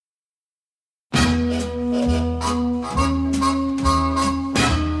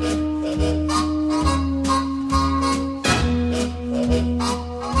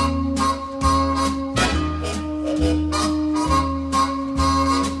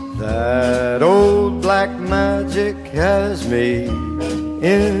That old black magic has me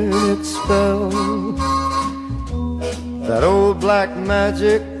in its spell. That old black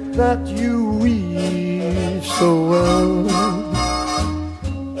magic that you weave so well.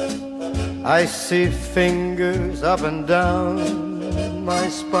 I see fingers up and down my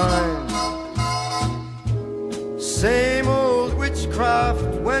spine. Same old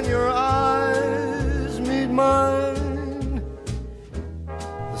witchcraft when your eyes meet mine.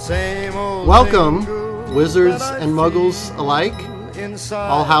 The same old Welcome, wizards and muggles alike,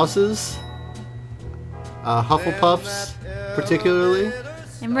 all houses, Hufflepuffs particularly,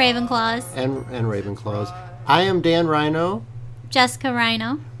 And Ravenclaws. and Ravenclaws. I am Dan Rhino. Jessica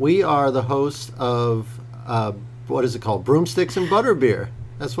Rhino. We are the hosts of, what is it called? Broomsticks and Butterbeer.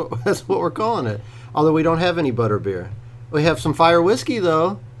 That's what we're calling it. Although we don't have any butterbeer. We have some fire whiskey,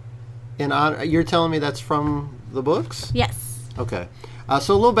 though. You're telling me that's from the books? Yes. Okay.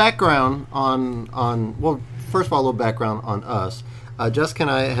 So a little background well, first of all, a little background on us. Jessica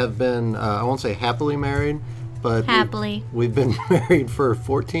and I have been, I won't say happily married, but Happily. we've been married for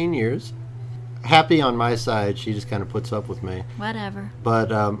 14 years. Happy on my side. She just kind of puts up with me. Whatever.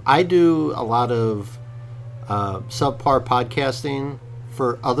 But I do a lot of subpar podcasting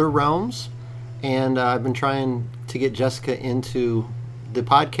for other realms, and I've been trying to get Jessica into the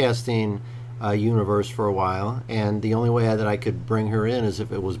podcasting universe for a while, and the only way that I could bring her in is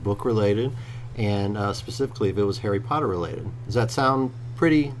if it was book related, and specifically if it was Harry Potter related. Does that sound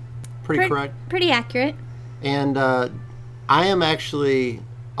pretty correct? Pretty accurate. And I am actually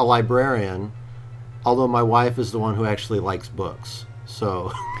a librarian, although my wife is the one who actually likes books.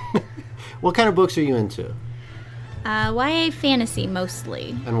 So, what kind of books are you into? YA fantasy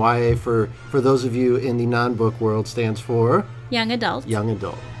mostly. And YA, for those of you in the non-book world, stands for? Young adult. Young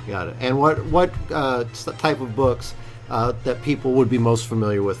adult. Got it. And what type of books that people would be most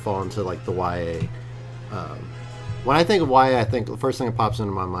familiar with fall into like the YA? When I think of YA, I think the first thing that pops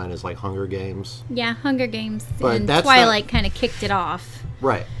into my mind is like Hunger Games. Yeah, Hunger Games. But and that's Twilight kind of kicked it off.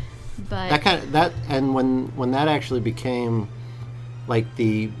 Right. But And when that actually became like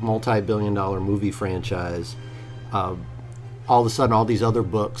the multi-billion-dollar movie franchise, all of a sudden all these other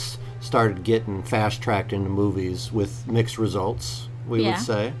books started getting fast-tracked into movies with mixed results, we would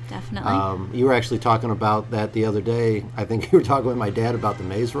say. Definitely. You were actually talking about that the other day. I think you were talking with my dad about The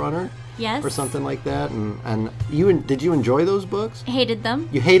Maze Runner. Yes. Or something like that. And did you enjoy those books? Hated them.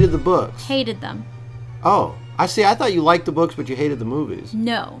 You hated the books? Hated them. Oh, I see. I thought you liked the books, but you hated the movies.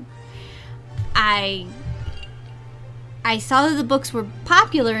 No. I saw that the books were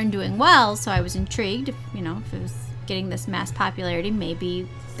popular and doing well, so I was intrigued. If it was getting this mass popularity, maybe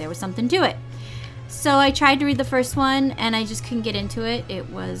there was something to it. So I tried to read the first one, and I just couldn't get into it. It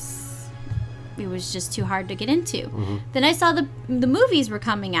was just too hard to get into. Mm-hmm. Then I saw the movies were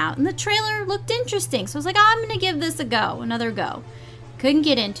coming out, and the trailer looked interesting. So I was like, I'm going to give this another go. Couldn't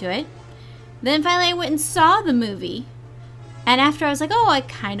get into it. Then finally I went and saw the movie. And after I was like, I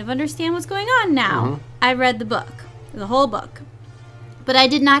kind of understand what's going on now. Mm-hmm. I read the book, the whole book. But I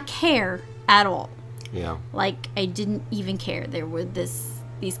did not care at all. Yeah. Like, I didn't even care. There were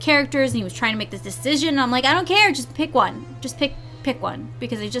these characters, and he was trying to make this decision. And I'm like, I don't care. Just pick one. Just pick one.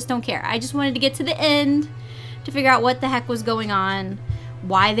 Because I just don't care. I just wanted to get to the end to figure out what the heck was going on,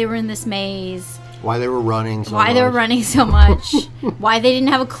 why they were in this maze. Why they were running so much. Why they didn't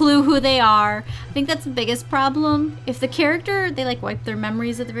have a clue who they are. I think that's the biggest problem. If the character, they like wipe their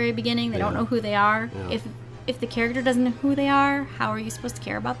memories at the very beginning. They don't know who they are. Yeah. If the character doesn't know who they are, how are you supposed to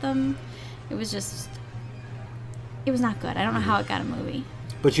care about them? It was not good. I don't know how it got a movie.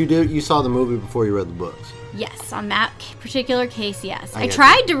 But you saw the movie before you read the books. Yes, on that particular case, yes. I get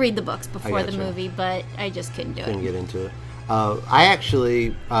tried to read the books before the you. movie, but I just couldn't do it. Couldn't get into it. I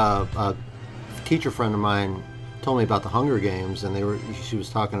actually, a teacher friend of mine told me about the Hunger Games, and she was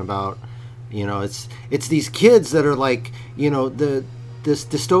talking about, it's these kids that are like, this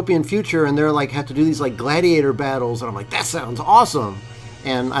dystopian future, and they're like have to do these like gladiator battles, and I'm like, that sounds awesome.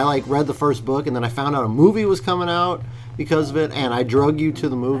 And I like read the first book, and then I found out a movie was coming out because of it, and I drug you to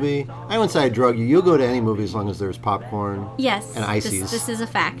the movie. I wouldn't say I drug you. You'll go to any movie as long as there's popcorn. Yes, and ices. This is a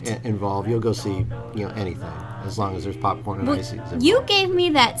fact. Involved. You'll go see anything as long as there's popcorn and ices involved. You gave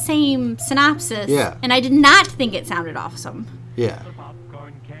me that same synopsis, yeah, and I did not think it sounded awesome. Yeah.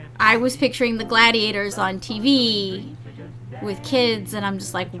 I was picturing the gladiators on TV with kids, and I'm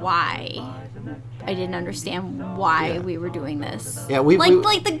just like, why? I didn't understand why we were doing this. Yeah,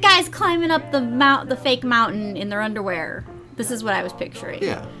 like the guys climbing up the fake mountain in their underwear. This is what I was picturing.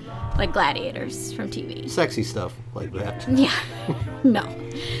 Yeah. Like gladiators from TV. Sexy stuff like that. Yeah. No.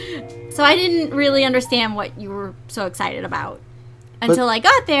 So I didn't really understand what you were so excited about. until I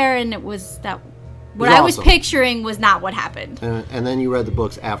got there, and it was that what was I was awesome. picturing was not what happened. And then you read the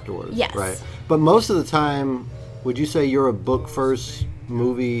books afterwards. Yes. Right. But most of the time, would you say you're a book first,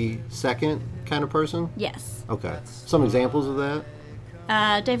 movie second kind of person? Yes. Okay. Some examples of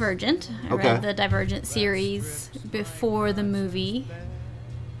that? Divergent. I Okay. read the Divergent series before the movie.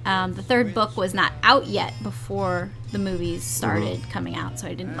 The third book was not out yet before the movies started coming out, so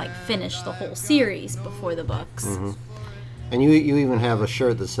I didn't finish the whole series before the books. And you even have a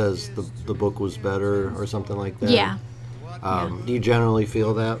shirt that says the book was better or something like that. Yeah. Do you generally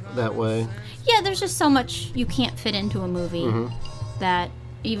feel that way? Yeah, there's just so much you can't fit into a movie that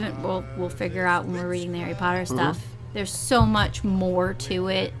even we'll figure out when we're reading the Harry Potter stuff. There's so much more to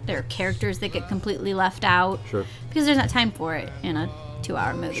it. There are characters that get completely left out. Sure. Because there's not time for it in a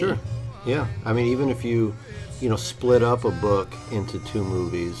 2-hour movie. Sure. Yeah. I mean, even if you split up a book into 2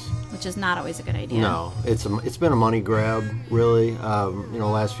 movies. Which is not always a good idea. No, it's been a money grab, really.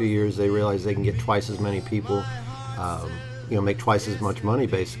 Last few years they realized they can get twice as many people, make twice as much money,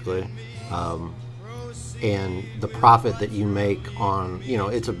 basically. And the profit that you make on,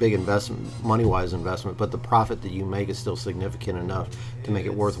 it's a big investment, money-wise investment, but the profit that you make is still significant enough to make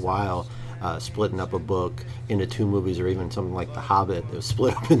it worthwhile splitting up a book into 2 movies, or even something like The Hobbit that was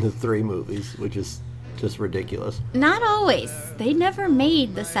split up into 3 movies, which is just ridiculous. Not always. They never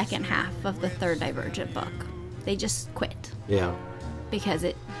made the second half of the third Divergent book. They just quit Yeah, because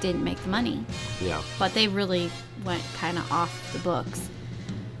it didn't make the money. yeah. But they really went kind of off the books.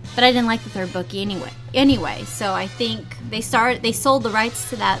 But I didn't like the third book anyway, so I think they sold the rights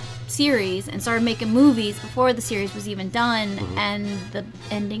to that series and started making movies before the series was even done, and the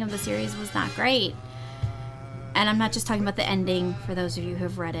ending of the series was not great. And I'm not just talking about the ending, for those of you who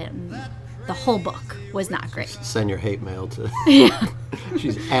have read it. The whole book was not great. Send your hate mail to... Yeah.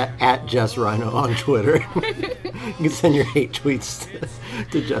 She's at Jess Rhino on Twitter. You can send your hate tweets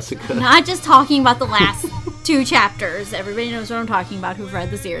to Jessica. Not just talking about the last 2 chapters. Everybody knows what I'm talking about who've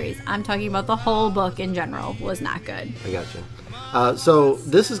read the series. I'm talking about the whole book in general was not good. I got you. So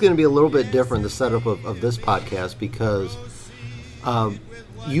this is going to be a little bit different, the setup of this podcast, because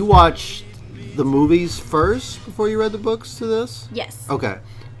you watched the movies first before you read the books to this? Yes. Okay.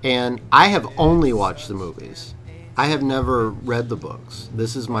 And I have only watched the movies. I have never read the books.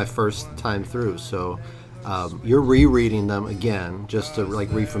 This is my first time through, so you're rereading them again just to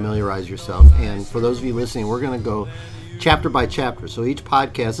refamiliarize yourself. And for those of you listening, we're going to go chapter by chapter. So each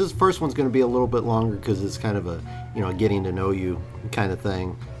podcast, this first one's going to be a little bit longer because it's kind of a getting to know you kind of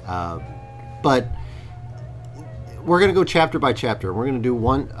thing. But we're going to go chapter by chapter. We're going to do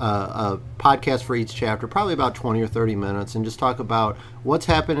a podcast for each chapter, probably about 20 or 30 minutes, and just talk about what's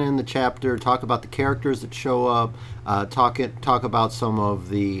happening in the chapter, talk about the characters that show up, talk about some of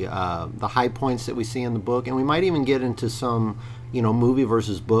the high points that we see in the book, and we might even get into some movie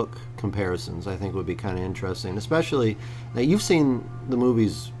versus book comparisons. I think would be kind of interesting, especially that you've seen the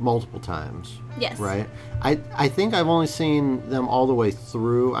movies multiple times. Yes. Right? I think I've only seen them all the way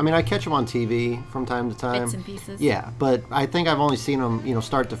through. I mean, I catch them on TV from time to time. Bits and pieces. Yeah, but I think I've only seen them,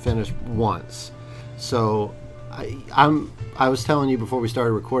 start to finish once. So I was telling you before we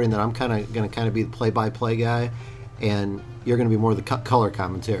started recording that I'm going to be the play-by-play guy, and you're going to be more the color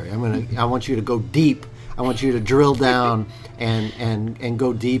commentary. I want you to go deep. I want you to drill down and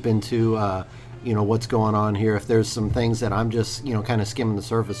go deep into what's going on here. If there's some things that I'm just kind of skimming the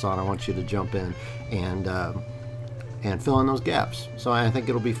surface on, I want you to jump in and fill in those gaps. So I think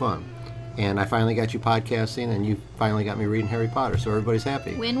it'll be fun. And I finally got you podcasting, and you finally got me reading Harry Potter, so everybody's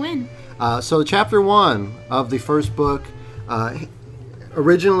happy. Win-win. So chapter 1 of the first book,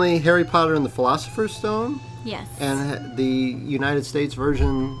 originally Harry Potter and the Philosopher's Stone, Yes. and the United States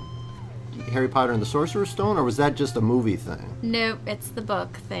version, Harry Potter and the Sorcerer's Stone, or was that just a movie thing? Nope, it's the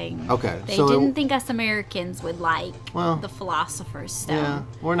book thing. Okay, They so didn't think us Americans would like Well, the Philosopher's Stone. Yeah,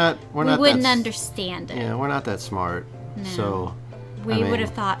 we're not. We that wouldn't s- understand it. Yeah, we're not that smart. No. So We I mean- would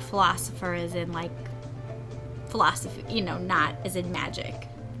have thought philosopher is in philosophy, not as in magic.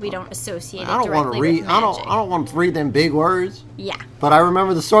 We don't associate it I don't want directly to read. with I magic. don't want to read them big words. Yeah. But I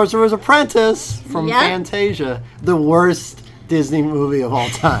remember the Sorcerer's Apprentice from Yep. Fantasia, the worst Disney movie of all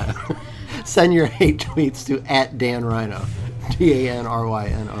time. Send your hate tweets to @DanRhino,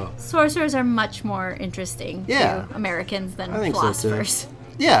 DanRyno. Sorcerers are much more interesting Yeah. to Americans than I think so, too. philosophers.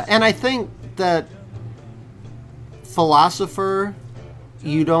 Yeah, and I think that philosopher,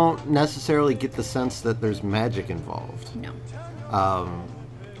 you don't necessarily get the sense that there's magic involved. No.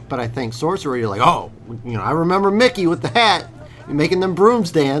 But I think sorcerer, you're like, oh, I remember Mickey with the hat making them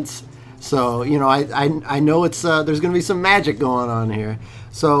brooms dance. So, I know it's there's going to be some magic going on here.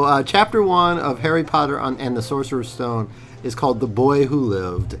 So, chapter 1 of Harry Potter and the Sorcerer's Stone is called The Boy Who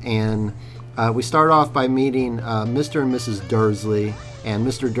Lived, and we start off by meeting Mr. and Mrs. Dursley, and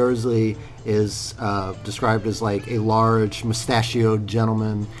Mr. Dursley is described as like a large mustachioed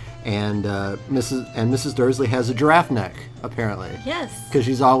gentleman, and Mrs. Dursley has a giraffe neck, apparently. Yes. Because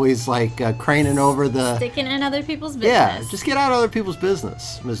she's always like craning over the... Sticking in other people's business. Yeah, just get out of other people's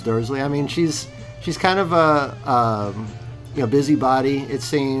business, Miss Dursley. I mean, she's kind of a busybody, it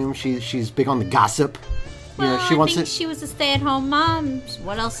seems. She's big on the gossip. Well, she wants think she was a stay-at-home mom.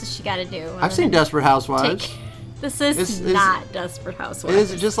 What else has she got to do? I've seen Desperate Housewives. This is not Desperate Housewives.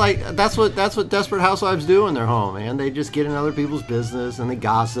 It is just like that's what Desperate Housewives do in their home, man. They just get in other people's business and they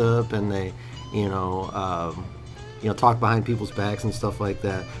gossip and they, talk behind people's backs and stuff like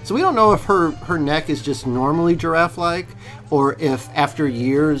that. So we don't know if her neck is just normally giraffe-like, or if after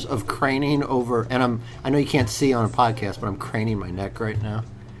years of craning over, and I know you can't see on a podcast, but I'm craning my neck right now,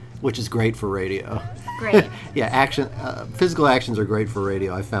 which is great for radio. Great. Yeah, physical actions are great for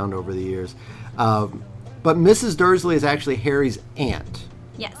radio, I found over the years. But Mrs. Dursley is actually Harry's aunt.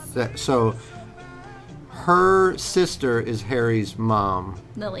 Yes. So her sister is Harry's mom,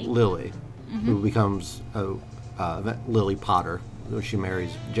 Lily, mm-hmm. who becomes Lily Potter when she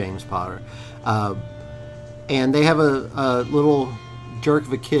marries James Potter. And they have a little jerk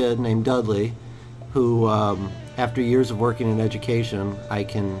of a kid named Dudley, who, after years of working in education, I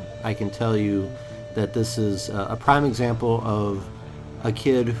can tell you that this is a prime example of a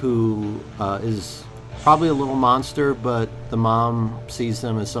kid who is probably a little monster, but the mom sees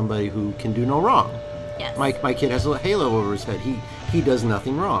him as somebody who can do no wrong. Yes. My kid has a halo over his head. He does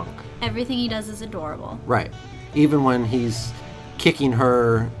nothing wrong. Everything he does is adorable. Right. Even when he's kicking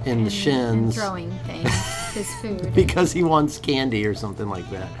her in the shins. And throwing things, his food. Because he wants candy or something like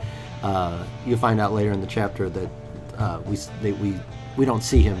that. You'll find out later in the chapter that we don't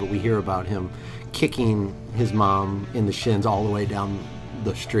see him, but we hear about him kicking his mom in the shins all the way down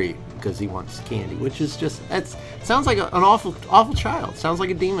the street because he wants candy, which is just sounds like an awful child. Sounds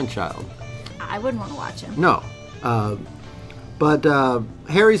like a demon child. I wouldn't want to watch him. No, but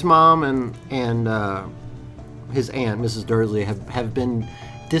Harry's mom and his aunt, Mrs. Dursley, have been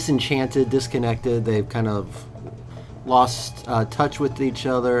disenchanted, disconnected. They've kind of lost touch with each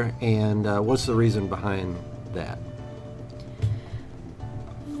other. And what's the reason behind that?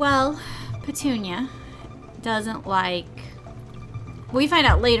 Well, Petunia doesn't like. We find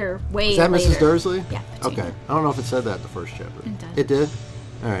out later, way later. Is that Mrs. Dursley? Yeah, Petunia. Okay. I don't know if it said that in the first chapter. It did. It did?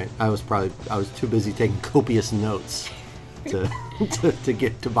 All right. I was too busy taking copious notes to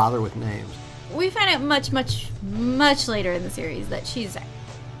bother with names. We find out much, much, much later in the series that she's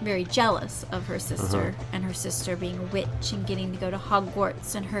very jealous of her sister, and her sister being a witch and getting to go to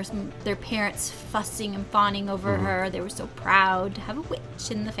Hogwarts, and their parents fussing and fawning over her. They were so proud to have a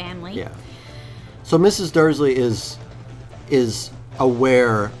witch in the family. Yeah. So Mrs. Dursley is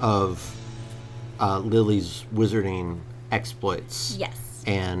aware of Lily's wizarding exploits. Yes.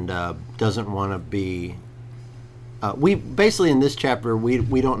 And doesn't want to be. We basically in this chapter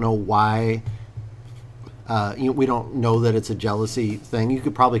we don't know why. We don't know that it's a jealousy thing. You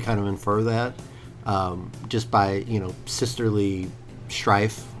could probably kind of infer that just by sisterly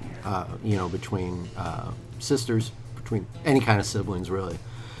strife, between sisters, between any kind of siblings, really.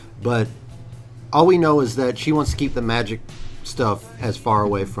 But all we know is that she wants to keep the magic stuff as far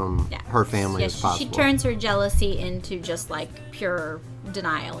away from her family as possible. She turns her jealousy into just like pure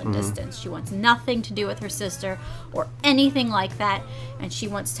denial and distance. She wants nothing to do with her sister or anything like that, and she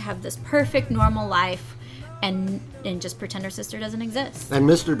wants to have this perfect normal life and just pretend her sister doesn't exist. And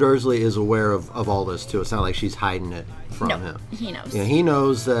Mr. Dursley is aware of all this too. It's not like she's hiding it from him. He knows. Yeah, he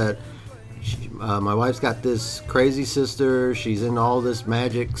knows that my wife's got this crazy sister. She's into all this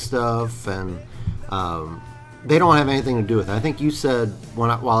magic stuff, and they don't have anything to do with it. I think you said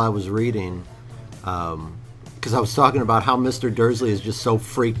while I was reading, because I was talking about how Mr. Dursley is just so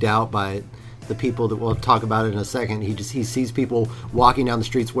freaked out by the people that we'll talk about it in a second. He sees people walking down the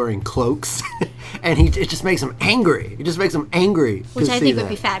streets wearing cloaks, and it just makes him angry. It just makes him angry. Which I think would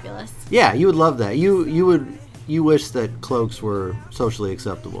be fabulous. Yeah, you would love that. You wish that clokes were socially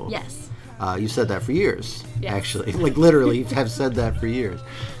acceptable. Yes. You said that for years, yes. Actually. Like literally, you have said that for years.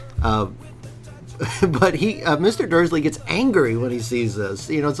 But Mr. Dursley gets angry when he sees this.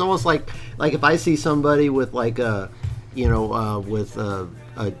 It's almost like if I see somebody with like a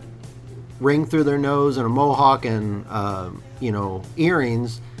ring through their nose and a mohawk and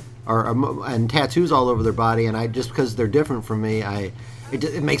earrings and tattoos all over their body, and I just because they're different from me,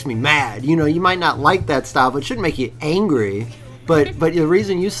 it makes me mad. You might not like that style, but it shouldn't make you angry. But the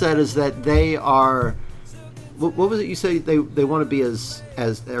reason you said is that they are. What was it you said? They want to be as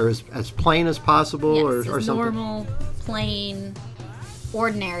plain as possible, yes, or as something. Normal plain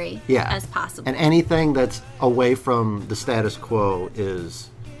ordinary Yeah. as possible. And anything that's away from the status quo is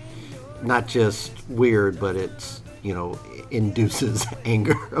not just weird, but it's, induces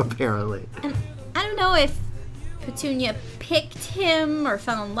anger, apparently. And I don't know if Petunia picked him or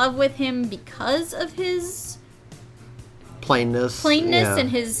fell in love with him because of his Plainness yeah. And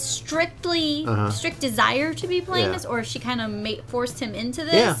his strict desire to be plainness, Yeah. or if she kind of forced him into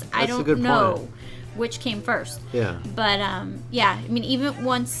this. Yeah, I that's a don't good know point. which came first. Yeah. But yeah, I mean, even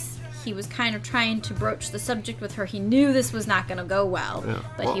once he was kind of trying to broach the subject with her, he knew this was not going to go well. Yeah.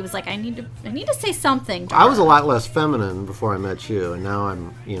 But Well, he was like, I need to say something to I was a her. lot less feminine before I met you, and now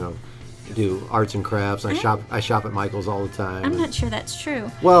I'm, do arts and crafts. I shop at Michael's all the time. I'm and- not sure that's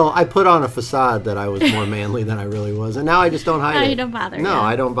true. Well, I put on a facade that I was more manly than I really was, and now I just don't hide No, it. you don't bother, No, yeah.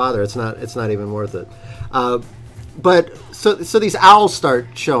 I don't bother. It's not even worth it. But so these owls start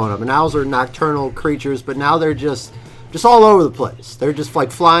showing up, and owls are nocturnal creatures, but now they're just all over the place. They're just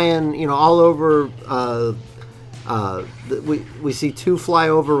like flying, all over. We see two fly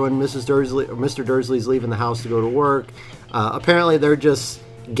over when Mr. Dursley's leaving the house to go to work. Apparently, they're just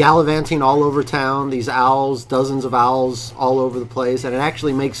gallivanting all over town. These owls, dozens of owls all over the place, and it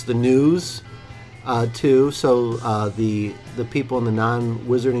actually makes the news too. So the people in the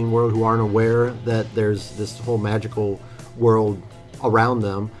non-wizarding world who aren't aware that there's this whole magical world around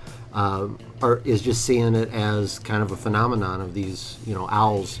them is just seeing it as kind of a phenomenon of these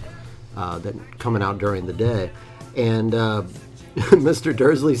owls that coming out during the day. And Mr.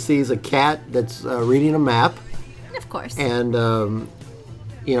 Dursley sees a cat that's reading a map, Of course. and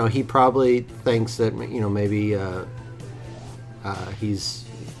he probably thinks that maybe he's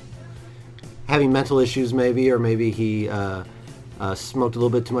having mental issues, or maybe he smoked a little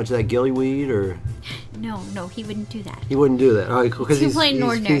bit too much of that gillyweed, or No, he wouldn't do that. he wouldn't do that. Oh, because Too plain and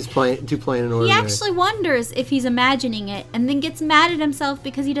ordinary. He's too plain and ordinary. He actually wonders if he's imagining it and then gets mad at himself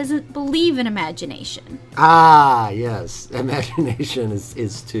because he doesn't believe in imagination. Ah, yes, imagination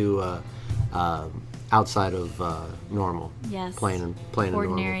is too outside of normal. Yes. Plain and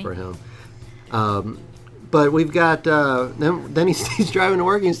normal Ordinary. for him. But we've got then he's driving to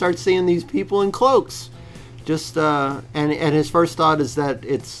work and he starts seeing these people in cloaks. Just and his first thought is that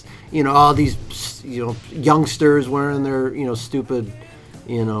it's all these youngsters wearing their stupid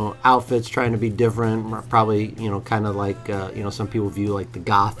outfits, trying to be different, probably kind of like some people view like the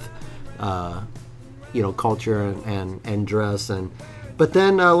goth culture and dress. But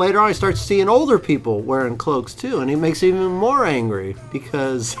then later on he starts seeing older people wearing cloaks too, and it makes him even more angry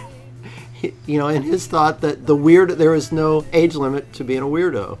because in his thought that there is no age limit to being a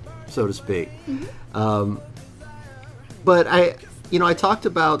weirdo, so to speak. Mm-hmm. But I talked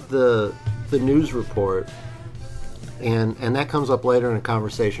about the news report, and that comes up later in a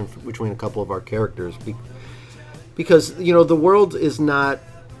conversation between a couple of our characters, because the world is not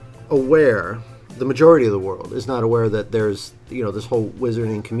aware. The majority of the world is not aware that there's this whole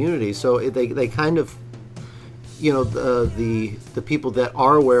wizarding community. So they kind of the people that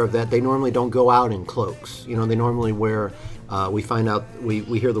are aware of that, they normally don't go out in cloaks. They normally wear. We find out we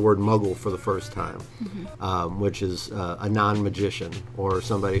hear the word Muggle for the first time, mm-hmm. Which is a non-magician or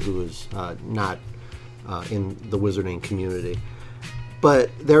somebody who is not in the wizarding community. But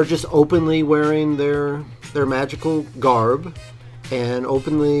they're just openly wearing their magical garb and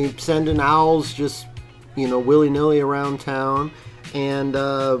openly sending owls just willy-nilly around town and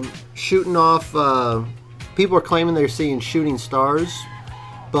shooting off. People are claiming they're seeing shooting stars,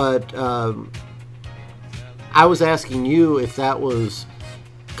 but I was asking you if that was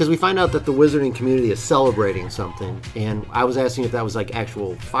because we find out that the wizarding community is celebrating something, and I was asking if that was like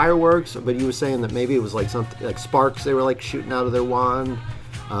actual fireworks, but you were saying that maybe it was like something like sparks they were like shooting out of their wand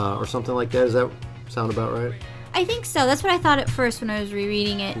or something like that. Does that sound about right? I think so. That's what I thought at first when I was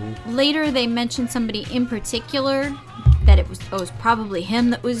rereading it. Mm-hmm. Later, they mentioned somebody in particular that it was probably him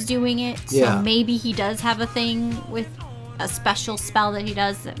that was doing it. So maybe he does have a thing with a special spell that he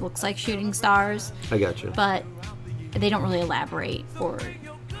does that looks like shooting stars. I got you. But they don't really elaborate or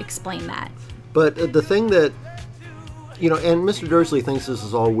explain that. But the thing that, and Mr. Dursley thinks this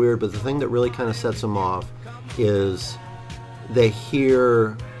is all weird, but the thing that really kind of sets him off is he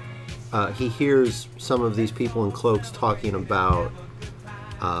hears some of these people in cloaks talking about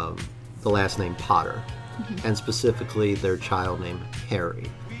the last name Potter, mm-hmm. and specifically their child named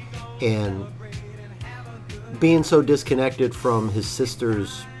Harry. And being so disconnected from his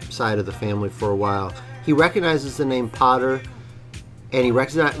sister's side of the family for a while, he recognizes the name Potter, and he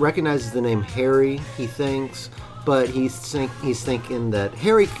recognizes the name Harry, he thinks, but he's thinking that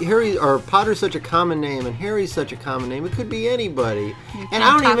Harry or Potter's such a common name, and Harry's such a common name. It could be anybody. And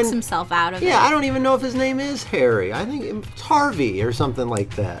I don't talks even himself out of it. Yeah, I don't even know if his name is Harry. I think it's Harvey or something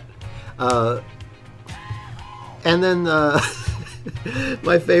like that. And then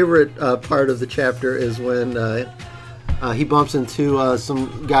my favorite part of the chapter is when he bumps into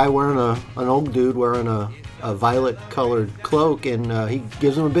some guy wearing an old dude wearing a violet-colored cloak, and he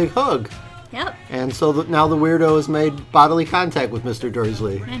gives him a big hug. Yep. And so now the weirdo has made bodily contact with Mr.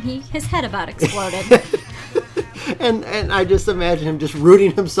 Dursley. And his head about exploded. and I just imagine him just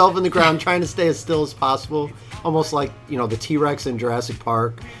rooting himself in the ground, trying to stay as still as possible. Almost like, the T-Rex in Jurassic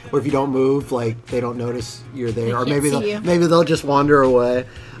Park, where if you don't move, like, they don't notice you're there. Or maybe they'll just wander away.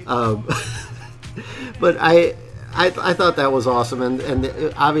 But I thought that was awesome.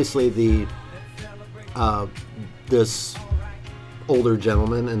 And obviously this older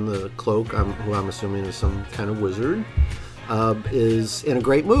gentleman in the cloak, who I'm assuming is some kind of wizard, is in a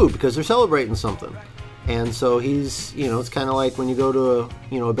great mood because they're celebrating something. And so he's, it's kind of like when you go to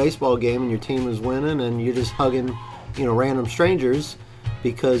a baseball game and your team is winning and you're just hugging, random strangers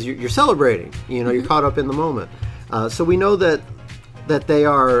because you're celebrating. You're caught up in the moment. So we know that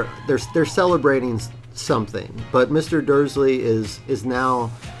they're celebrating something. But Mr. Dursley is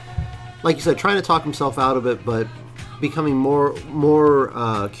now, like you said, trying to talk himself out of it, but becoming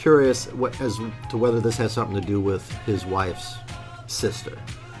more curious as to whether this has something to do with his wife's sister,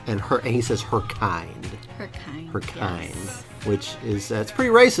 and he says her kind, yes. Which is it's pretty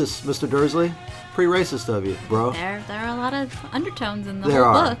racist, Mr. Dursley. Pretty racist of you, bro. There are a lot of undertones in the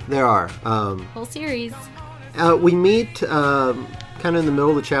whole book. There are. Whole series. We meet kind of in the middle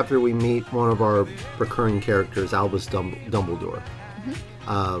of the chapter. We meet one of our recurring characters, Albus Dumbledore.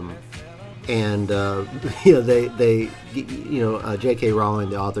 Mm-hmm. And J.K. Rowling,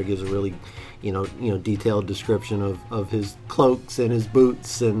 the author, gives a really, detailed description of his cloaks and his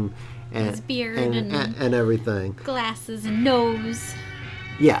boots and his beard and everything, glasses and nose.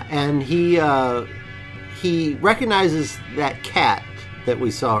 Yeah, and he recognizes that cat that we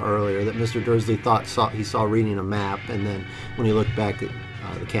saw earlier, that Mr. Dursley he saw reading a map, and then when he looked back, the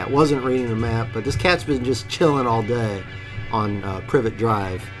cat wasn't reading a map, but this cat's been just chilling all day on Privet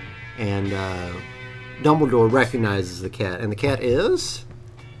Drive. And Dumbledore recognizes the cat. And the cat is?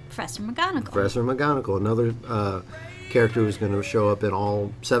 Professor McGonagall. Professor McGonagall, another character who's going to show up in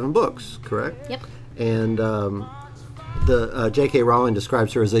all 7 books, correct? Yep. And the J.K. Rowling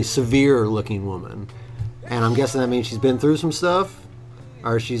describes her as a severe-looking woman. And I'm guessing that means she's been through some stuff?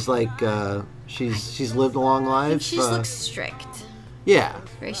 Or she's like, she's lived a long life? She looks strict. Yeah.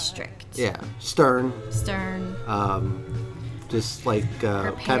 Very strict. Yeah. Stern. Just like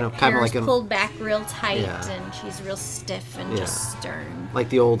kind of like pulled back real tight, and she's real stiff and just stern. Like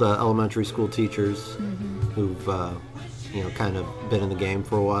the old elementary school teachers who've kind of been in the game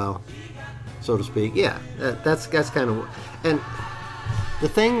for a while, so to speak. Yeah, that's kind of. And the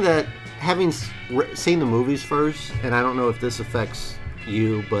thing that, having seen the movies first, and I don't know if this affects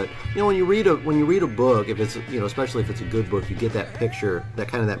you, but when you read a book, if it's especially if it's a good book, you get that picture,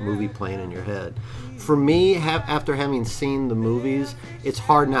 that movie playing in your head. For me, after having seen the movies, it's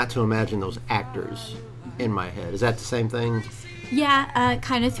hard not to imagine those actors in my head. Is that the same thing? Yeah,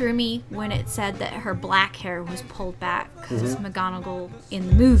 kind of threw me when it said that her black hair was pulled back, because McGonagall in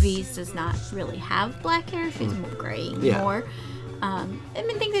the movies does not really have black hair. She's more gray more. I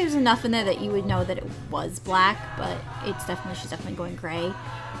think there's enough in there that you would know that it was black, but she's definitely going gray.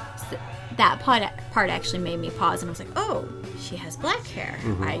 So that part actually made me pause, and I was like, oh, she has black hair.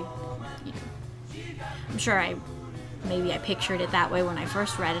 I'm sure I pictured it that way when I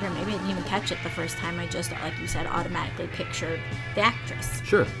first read it, or maybe I didn't even catch it the first time. I just, like you said, automatically pictured the actress.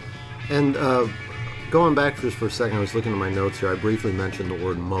 Sure. And going back just for a second, I was looking at my notes here. I briefly mentioned the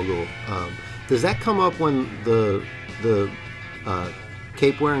word muggle. Does that come up when the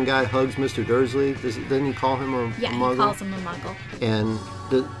cape-wearing guy hugs Mr. Dursley? Doesn't he call him a muggle? Yeah, he calls him a muggle. And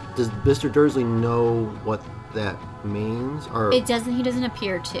does Mr. Dursley know what that means? Or it doesn't. He doesn't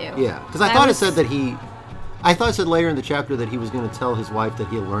appear to. Yeah, because I thought it said that I thought it said later in the chapter that he was going to tell his wife that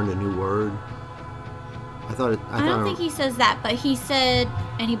he had learned a new word. I don't think he says that, but he said,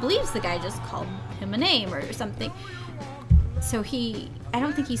 and he believes the guy just called him a name or something. So I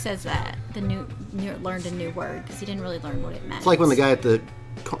don't think he says that learned a new word, because he didn't really learn what it meant. It's like when the guy at the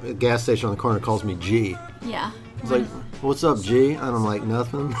gas station on the corner calls me G. Yeah. He's like, "What's up, G?" And I'm like,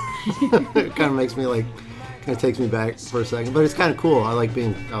 "Nothing." It kind of makes me like. Kind of takes me back for a second, but it's kind of cool. I like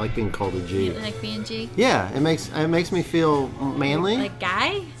being called a G. You like being G? Yeah, it makes me feel manly. Like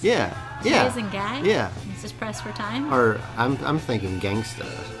guy? Yeah. G as in guy? Yeah. Just pressed for time? Or I'm thinking gangsta.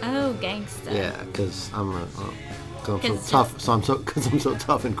 Oh, gangsta. Yeah, because I'm so 'Cause tough. Because I'm so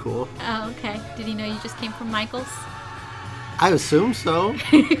tough and cool. Oh, okay. Did he know you just came from Michael's? I assume so.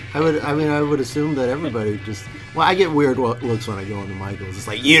 I would assume that everybody just. Well, I get weird looks when I go into Michael's. It's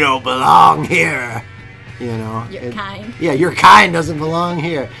like, you don't belong here. You know. Your kind. Yeah, your kind doesn't belong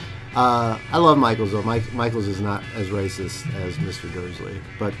here. I love Michael's though. Michael's is not as racist as Mr. Dursley,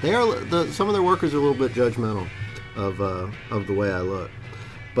 but they are. Some of their workers are a little bit judgmental of the way I look.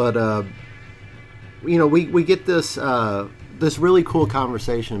 But we get this this really cool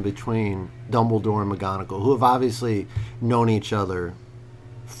conversation between Dumbledore and McGonagall, who have obviously known each other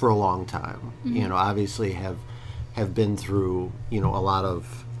for a long time. Mm-hmm. Obviously have been through a lot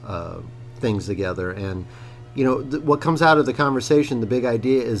of things together. And what comes out of the conversation, the big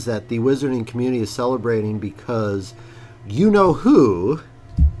idea is that the wizarding community is celebrating because who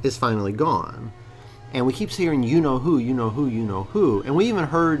is finally gone. And we keep hearing who, and we even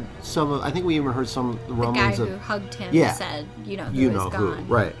heard some rumblings of the guy who hugged him said, who is gone.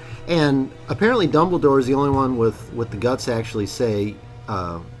 Right. And apparently Dumbledore is the only one with the guts to actually say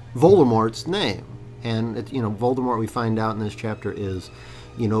Voldemort's name. And Voldemort, we find out in this chapter, is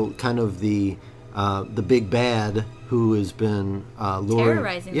kind of the big bad who has been luring,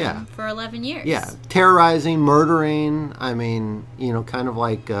 terrorizing them for 11 years. Yeah, terrorizing, murdering. I mean, kind of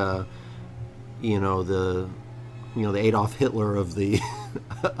like the Adolf Hitler of the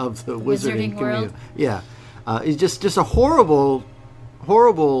of the wizarding community. World. Yeah, he's just a horrible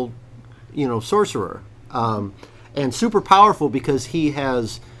sorcerer, and super powerful because he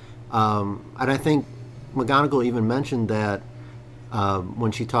has, and I think McGonagall even mentioned that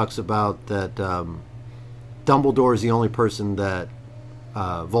when she talks about that Dumbledore is the only person that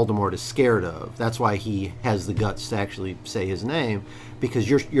Voldemort is scared of. That's why he has the guts to actually say his name, because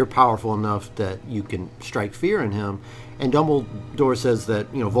you're powerful enough that you can strike fear in him. And Dumbledore says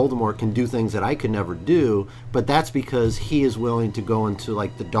that Voldemort can do things that I could never do, but that's because he is willing to go into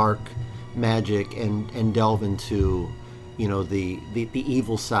like the dark magic and delve into the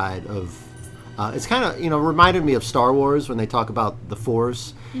evil side of. It's kind of reminded me of Star Wars when they talk about the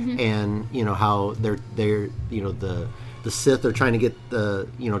Force, mm-hmm. and how they're the Sith are trying to get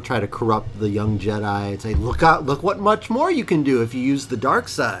try to corrupt the young Jedi and say, look what much more you can do if you use the dark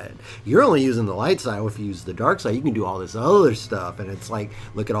side. You're only using the light side. Well, if you use the dark side, you can do all this other stuff. And it's like,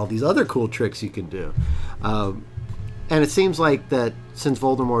 look at all these other cool tricks you can do. And it seems like that since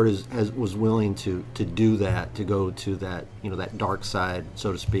Voldemort was willing to do that, to go to that that dark side,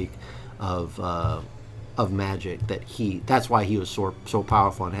 so to speak, of magic, that's why he was so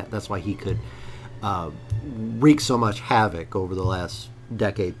powerful, and that's why he could wreak so much havoc over the last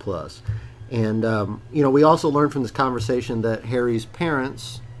decade plus. And we also learned from this conversation that Harry's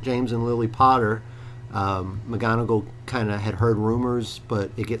parents, James and Lily Potter, McGonagall kind of had heard rumors,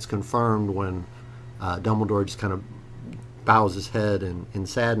 but it gets confirmed when Dumbledore just kind of bows his head in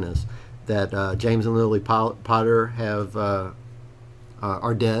sadness that James and Lily Potter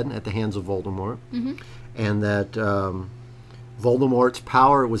are dead at the hands of Voldemort, mm-hmm. and that Voldemort's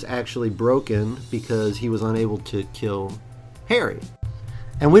power was actually broken because he was unable to kill Harry.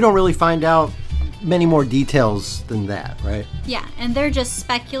 And we don't really find out many more details than that, right? Yeah, and they're just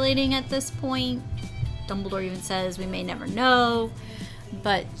speculating at this point. Dumbledore even says we may never know,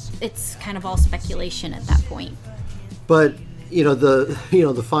 but it's kind of all speculation at that point. But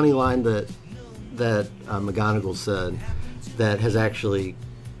the funny line that McGonagall said that has actually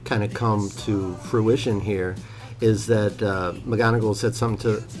kind of come to fruition here is that McGonagall said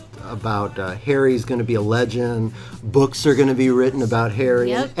something about Harry's going to be a legend. Books are going to be written about Harry.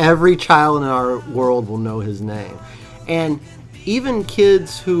 Yep. Every child in our world will know his name. And even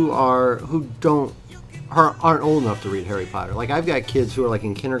kids who aren't old enough to read Harry Potter. Like I've got kids who are like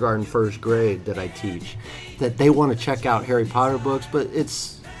in kindergarten, first grade that I teach, that they want to check out Harry Potter books, but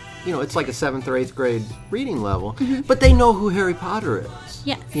it's like a 7th or 8th grade reading level, mm-hmm. but they know who Harry Potter is.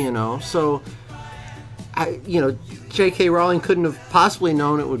 Yes. So J.K. Rowling couldn't have possibly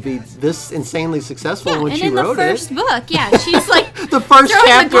known it would be this insanely successful when she wrote it. And in the first book, she's like the first throwing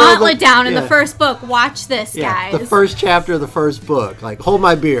chapter the gauntlet down in the first book. Watch this, guys. The first chapter of the first book. Like, hold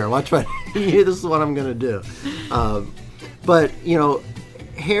my beer. Watch my. This is what I'm going to do. But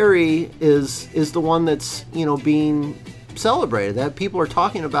Harry is the one that's being celebrated. That people are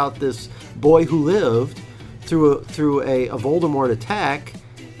talking about this boy who lived through a Voldemort attack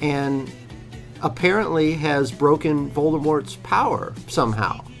and apparently has broken Voldemort's power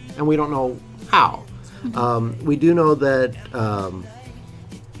somehow, and we don't know how. Mm-hmm. We do know that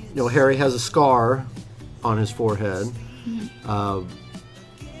Harry has a scar on his forehead.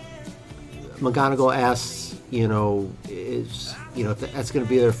 Mm-hmm. McGonagall asks, is if that's going to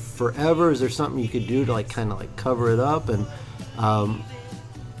be there forever? Is there something you could do to like kind of like cover it up? And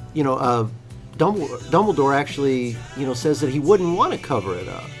Dumbledore actually says that he wouldn't want to cover it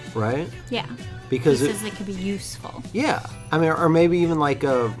up, right? Yeah. Because he says it could be useful. Yeah, I mean, or maybe even like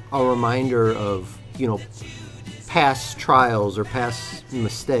a reminder of past trials or past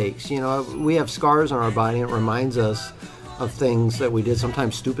mistakes. We have scars on our body, and it reminds us of things that we did,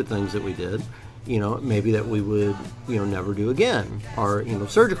 sometimes stupid things that we did, maybe that we would, never do again, or,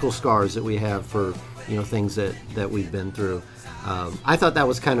 surgical scars that we have for, things that we've been through. I thought that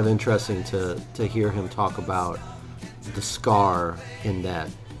was kind of interesting to hear him talk about the scar in that,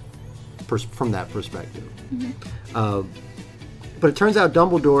 from that perspective. Mm-hmm. But it turns out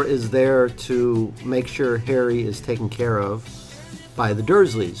Dumbledore is there to make sure Harry is taken care of by the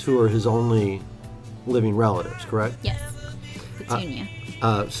Dursleys, who are his only living relatives, correct? Yes. Petunia.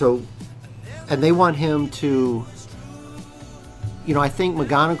 And they want him to, I think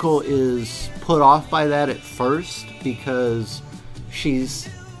McGonagall is put off by that at first because she's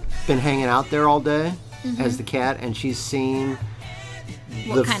been hanging out there all day as the cat, and she's seen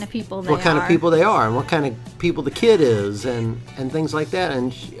what kind of people they are and what kind of people the kid is and things like that.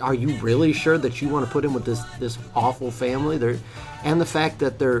 And are you really sure that you want to put him with this awful family? And the fact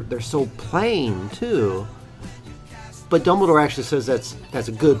that they're so plain too. But Dumbledore actually says that's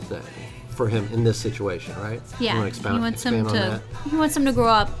a good thing for him in this situation, right? Yeah, he wants him to grow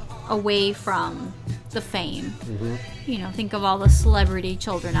up away from the fame. Mm-hmm. Think of all the celebrity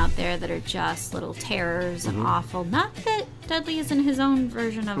children out there that are just little terrors and awful. Not that Dudley isn't his own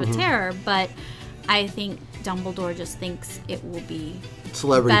version of a terror, but I think Dumbledore just thinks it will be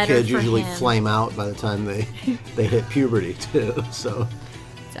celebrity better kids for usually him. flame out by the time they hit puberty too. So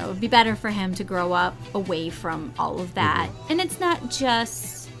it would be better for him to grow up away from all of that. And it's not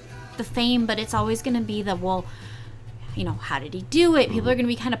just the fame, but it's always going to be how did he do it? People are going to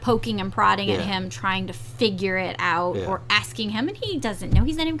be kind of poking and prodding at him, trying to figure it out, or asking him, and he doesn't know.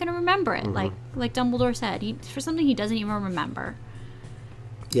 He's not even going to remember it. Like Dumbledore said, for something he doesn't even remember.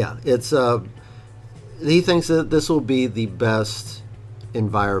 Yeah, it's he thinks that this will be the best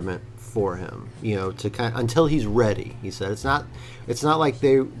environment for him, to until he's ready. He said it's not like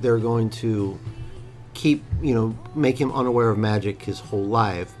they're going to keep make him unaware of magic his whole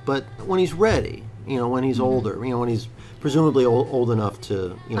life, but when he's ready, when he's older, when he's presumably old enough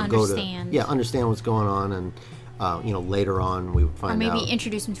to understand what's going on, and later on we would find out. Or maybe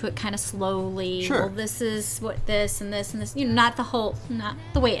introduce him to it kind of slowly. Sure. Well, this is what this and this and this. Not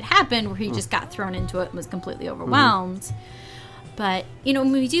the way it happened where he just got thrown into it and was completely overwhelmed. But,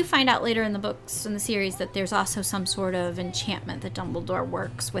 we do find out later in the books in the series that there's also some sort of enchantment that Dumbledore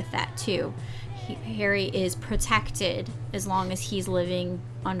works with that too. Harry is protected as long as he's living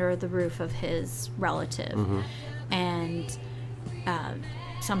under the roof of his relative. And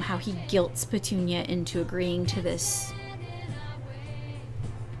somehow he guilts Petunia into agreeing to this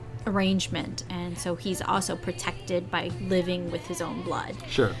arrangement. And so he's also protected by living with his own blood.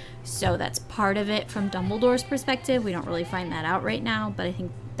 Sure. So that's part of it from Dumbledore's perspective. We don't really find that out right now, but I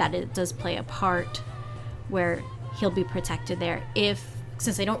think that it does play a part where he'll be protected there.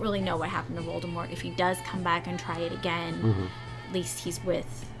 Since I don't really know what happened to Voldemort, if he does come back and try it again, at least he's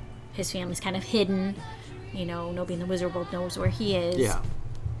with his family's kind of hidden. Nobody in the wizard world knows where he is. Yeah.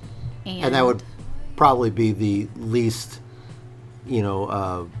 And that would probably be the least,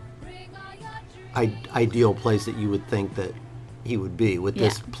 ideal place that you would think that he would be with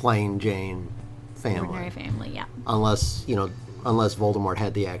this plain Jane family. Ordinary family, yeah. Unless Voldemort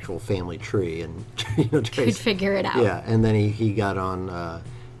had the actual family tree and could figure it out. Yeah, and then he got on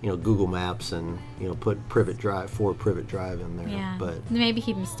Google Maps and put Privet Drive in there. Yeah, but maybe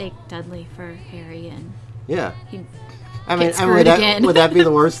he'd mistake Dudley for Harry and would that be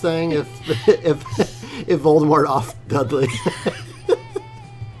the worst thing if Voldemort off Dudley?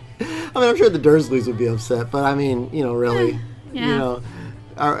 I'm sure the Dursleys would be upset, but really,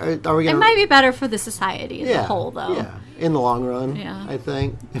 are we gonna? It might be better for the society as a whole, though. Yeah. In the long run, I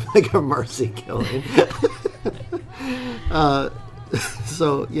think, like a mercy killing.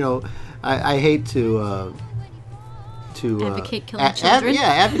 So I hate to advocate killing children.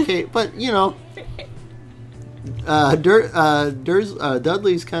 Advocate, but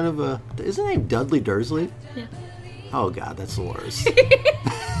Dudley's kind of a. Is his name Dudley Dursley? Yeah. Oh God, that's the worst.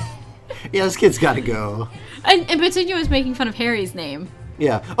 Yeah, this kid's got to go. And Petunia was making fun of Harry's name.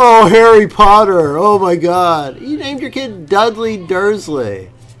 Yeah. Oh, Harry Potter. Oh, my God. You named your kid Dudley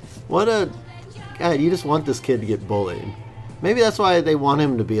Dursley. What a... God, you just want this kid to get bullied. Maybe that's why they want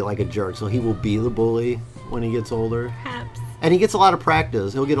him to be like a jerk, so he will be the bully when he gets older. Perhaps. And he gets a lot of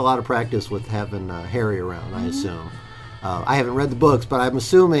practice. He'll get a lot of practice with having Harry around, I assume. I haven't read the books, but I'm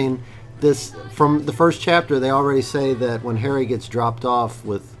assuming this from the first chapter. They already say that when Harry gets dropped off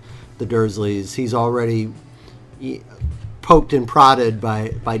with the Dursleys, he's already poked and prodded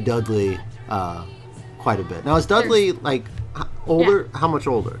by Dudley quite a bit. Now, is Dudley like older? Yeah. How much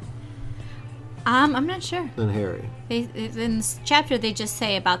older? I'm not sure. Than Harry. In this chapter, they just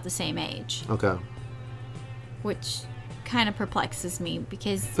say about the same age. Okay. Which kind of perplexes me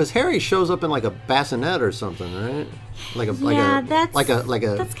because Harry shows up in like a bassinet or something, right? That's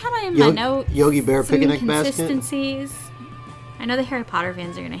kind of in my notes. Yogi Bear picnic basket. Inconsistencies. I know the Harry Potter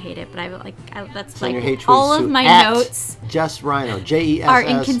fans are gonna hate it, but that's so like all of my notes. Jess Rhino, JESS are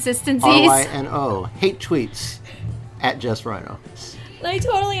inconsistencies. RYNO. Hate tweets at Jess Rhino. I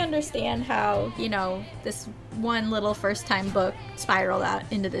totally understand how, this one little first-time book spiraled out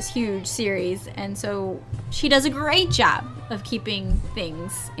into this huge series, and so she does a great job of keeping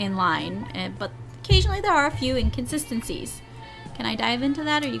things in line, but occasionally there are a few inconsistencies. Can I dive into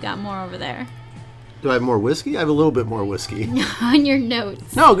that, or you got more over there? Do I have more whiskey? I have a little bit more whiskey. On your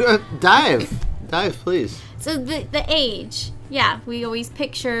notes. No, dive. Dive, please. So the age. Yeah, we always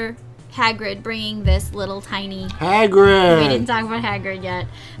picture Hagrid bringing this little tiny... Hagrid! We didn't talk about Hagrid yet.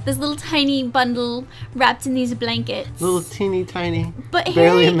 This little tiny bundle wrapped in these blankets. Little teeny tiny. But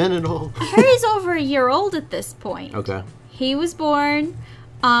barely a minute old. Harry's over a year old at this point. Okay. He was born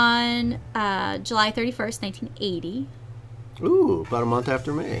on July 31st, 1980. Ooh, about a month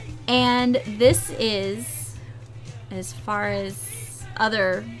after me. And this is, as far as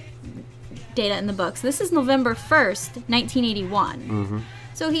other data in the books, this is November 1st, 1981. Mm-hmm.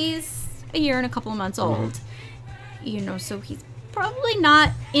 So he's a year and a couple of months old. So he's probably not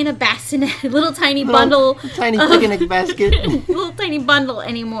in a bassinet, little tiny bundle. Tiny picnic basket. Little tiny bundle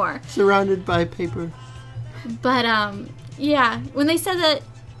anymore. Surrounded by paper. But, when they said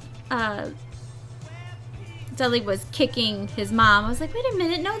that Dudley was kicking his mom, I was like, wait a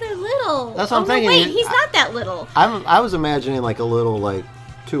minute, no, they're little. That's what I'm thinking. Wait, he's not that little. I was imagining like a little, like,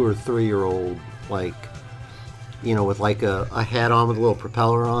 2 or 3 year old, like, with like a hat on with a little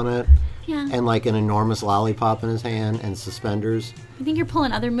propeller on it. Yeah. And like an enormous lollipop in his hand and suspenders. I think you're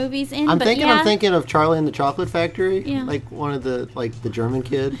pulling other movies in. I'm thinking of Charlie and the Chocolate Factory. Yeah. Like one of the German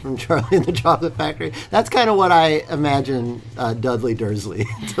kid from Charlie and the Chocolate Factory. That's kind of what I imagine Dudley Dursley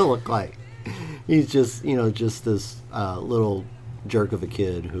to look like. He's just just this little jerk of a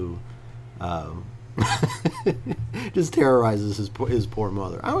kid who just terrorizes his poor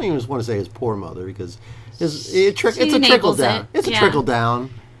mother. I don't even want to say his poor mother because it's a trickle down. It's a trickle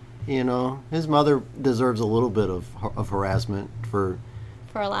down. His mother deserves a little bit of harassment for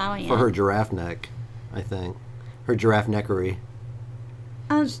allowing her giraffe neck. I think her giraffe neckery.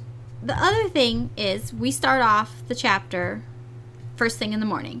 The other thing is we start off the chapter first thing in the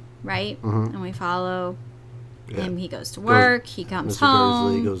morning, right? Mm-hmm. And we follow him. He goes to work. He comes Mr.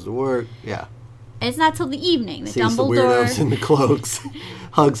 home. Dursley goes to work. Yeah. And it's not till the evening that Sees Dumbledore the weirdos in the cloaks,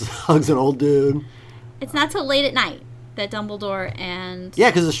 hugs an old dude. It's not till late at night that Dumbledore and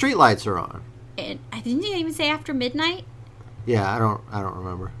because the street lights are on. And I didn't even say after midnight. Yeah, I don't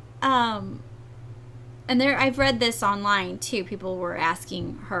remember. And I've read this online too. People were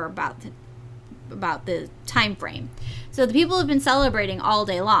asking her about the time frame. So the people have been celebrating all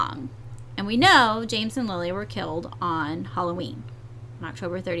day long, and we know James and Lily were killed on Halloween, on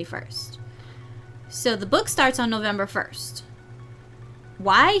October 31st. So the book starts on November 1st.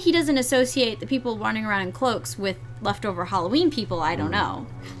 Why he doesn't associate the people running around in cloaks with leftover Halloween people, I don't know.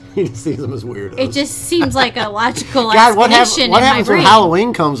 He just sees them as weirdos. It just seems like a logical God, explanation. What happens when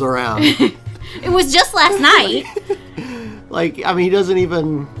Halloween comes around? It was just last night. He doesn't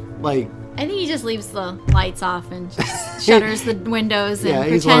even, I think he just leaves the lights off and just shutters the windows and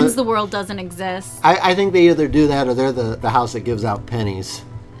pretends the world doesn't exist. I think they either do that or they're the house that gives out pennies.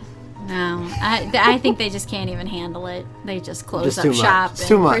 No, I think they just can't even handle it. They just close up shop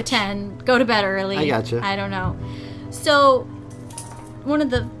and pretend, go to bed early. I gotcha. I don't know. So, one of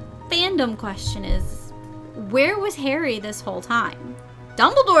the fandom question is, where was Harry this whole time?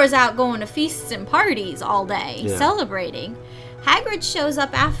 Dumbledore's out going to feasts and parties all day, celebrating. Hagrid shows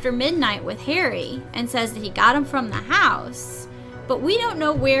up after midnight with Harry and says that he got him from the house, but we don't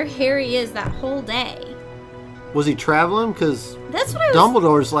know where Harry is that whole day. Was he traveling? Because that's what I was...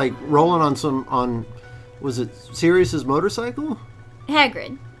 Dumbledore's rolling on was it Sirius's motorcycle?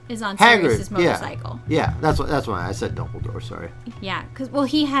 Hagrid is on Sirius's motorcycle. Yeah, that's why I said Dumbledore. Sorry. Yeah, because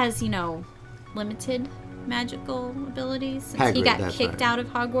he has limited magical abilities. Since Hagrid, he got kicked out of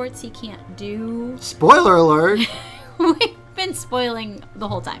Hogwarts, he can't do. Spoiler alert! We've been spoiling the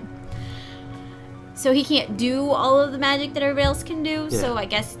whole time. So he can't do all of the magic that everybody else can do. Yeah. So I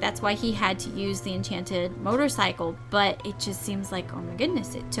guess that's why he had to use the enchanted motorcycle. But it just seems like, oh my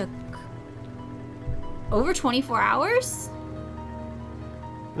goodness, it took over 24 hours?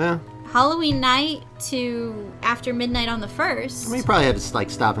 Yeah. Halloween night to after midnight on the 1st. I mean, you probably had to like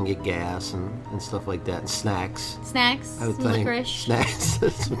stop and get gas and stuff like that, and snacks. Snacks, I would some think. licorice. Snacks,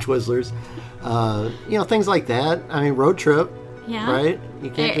 some Twizzlers. You know, things like that. I mean, road trip, Yeah. right? You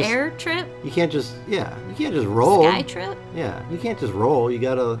can't just, Air trip? you can't just roll. Sky trip? Yeah, you can't just roll. You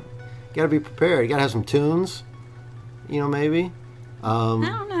gotta be prepared. You gotta have some tunes. You know, maybe. I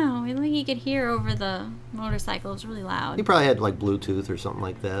don't know. I think you could hear over the motorcycle. It was really loud. He probably had like Bluetooth or something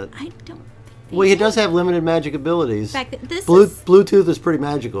like that. I don't think they Well, he did. does have limited magic abilities. In fact, this is... Bluetooth is pretty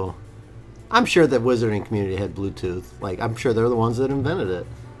magical. I'm sure that wizarding community had Bluetooth. Like, I'm sure they're the ones that invented it.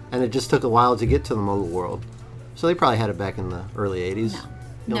 And it just took a while to get to the mobile world. So they probably had it back in the early 80s.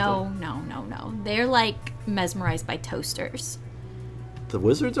 You don't No. They're like mesmerized by toasters. think? The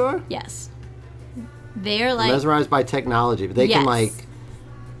wizards are? Yes. They're like... Mesmerized by technology. But they can, Yes.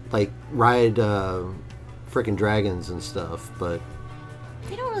 like ride freaking dragons and stuff. But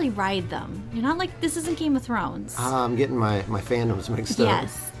They don't really ride them. You're not like... This isn't Game of Thrones. I'm getting my fandoms mixed up.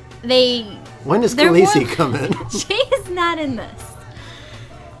 Yes. They... When does They're Khaleesi more- come in? She is not in this.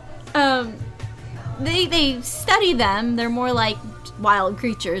 They study them. They're more like wild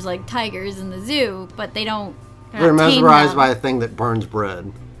creatures, like tigers in the zoo, but they don't. They're not tame mesmerized them. by a thing that burns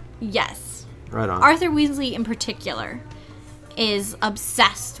bread. Yes. Right on. Arthur Weasley, in particular, is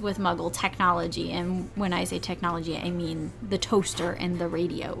obsessed with Muggle technology, and when I say technology, I mean the toaster and the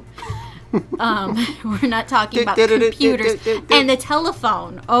radio. We're not talking about computers and the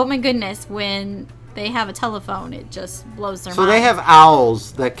telephone. Oh my goodness, when they have a telephone, it just blows their So mind. they have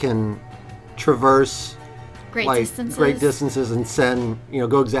owls that can traverse great like distances. great distances and send,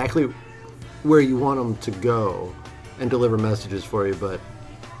 go exactly where you want them to go and deliver messages for you. But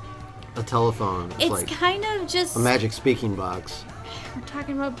a telephone is It's like kind of just... a magic speaking box. We're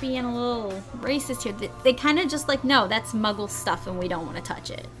talking about being a little racist here. They kind of just like, no, that's Muggle stuff and we don't want to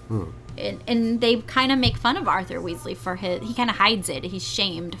touch it. And they kind of make fun of Arthur Weasley for his... He kind of hides it. He's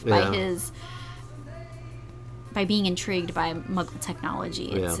shamed by being intrigued by Muggle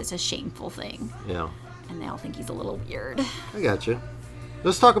technology. It's a shameful thing. Yeah, And they all think he's a little weird. I got you.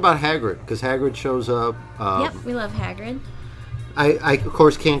 Let's talk about Hagrid, because Hagrid shows up. Yep, we love Hagrid. I of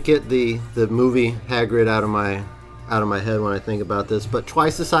course can't get the movie Hagrid out of my head when I think about this, but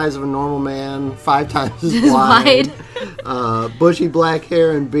twice the size of a normal man, 5 times as wide, bushy black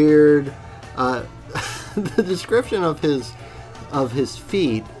hair and beard. The description of his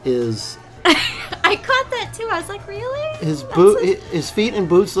feet is... I caught that too. I was like, really? His feet and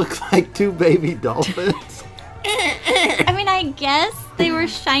boots look like 2 baby dolphins. I mean, I guess they were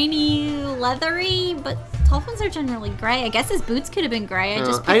shiny, leathery, but dolphins are generally gray. I guess his boots could have been gray. I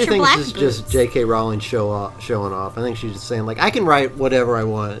just I picture think black this is boots. just J.K. Rowling showing off. I think she's just saying, like, I can write whatever I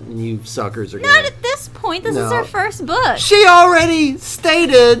want, and you suckers are Not gonna... at this point. This is No. her first book. She already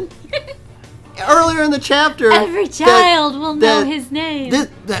stated earlier in the chapter Every child will know his name.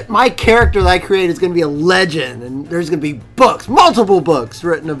 that my character that I created is going to be a legend, and there's going to be multiple books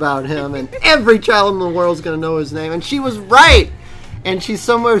written about him, and every child in the world is going to know his name. And she was right. And she's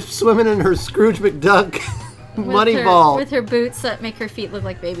somewhere swimming in her Scrooge McDuck money ball. With her boots that make her feet look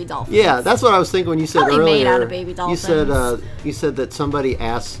like baby dolphins. Yeah, that's what I was thinking when you said Probably earlier. made out of baby dolphins. You said that somebody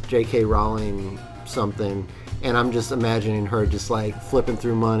asked J.K. Rowling something, and I'm just imagining her just like flipping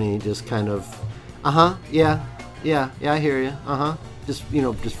through money, just kind of, yeah, I hear you, just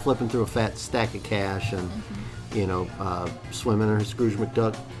just flipping through a fat stack of cash and swimming in her Scrooge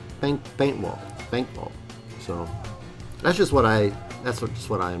McDuck bank vault. So that's just what I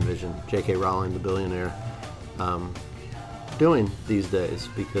envision J.K. Rowling, the billionaire, doing these days,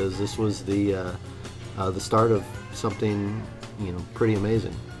 because this was the start of something pretty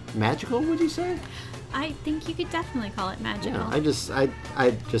amazing. Magical, would you say? I think you could definitely call it magical. Yeah,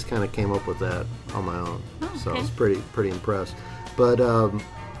 I just kind of came up with that on my own. Oh, So I okay. was pretty impressed. But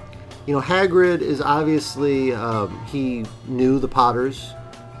Hagrid is obviously he knew the Potters.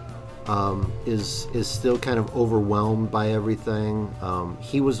 Is still kind of overwhelmed by everything.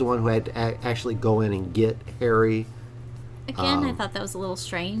 He was the one who had to actually go in and get Harry. Again, I thought that was a little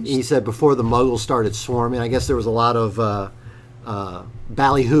strange. He said before the Muggles started swarming. I guess there was a lot of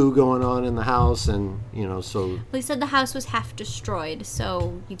ballyhoo going on in the house, and so. Well, he said the house was half destroyed,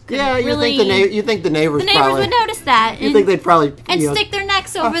 so you couldn't Yeah, you really... think the neighbors The neighbors probably would notice that. You think they'd probably and stick their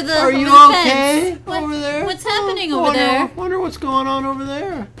necks over the Are you over the okay fence. over there? What's happening over wonder, there? Wonder what's going on over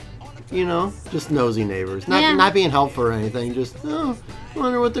there. You know, just nosy neighbors. Not Yeah. not being helpful or anything. Just,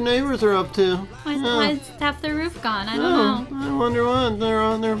 wonder what the neighbors are up to. Why is half their roof gone? I don't know. I wonder what. They're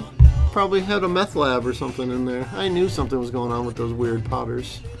on there. Probably had a meth lab or something in there. I knew something was going on with those weird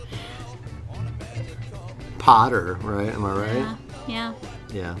Potters. Potter, right? Am I right? Yeah.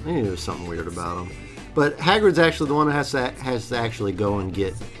 Yeah, I knew there was something weird about him. But Hagrid's actually the one that has to actually go and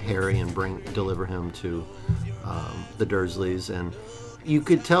get Harry and deliver him to the Dursleys. And you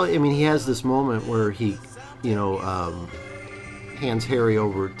could tell, I mean, he has this moment where he, hands Harry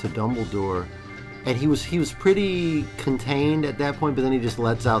over to Dumbledore, and he was pretty contained at that point, but then he just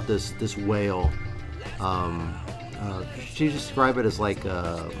lets out this wail. She described it as like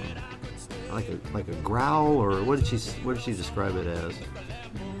a growl, or what did she describe it as?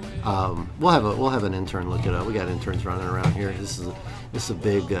 We'll have an intern look it up. We got interns running around here. This is a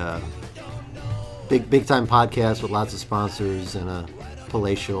big time podcast with lots of sponsors and a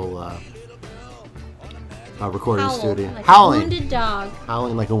palatial recording studio. Like Howling. a wounded dog.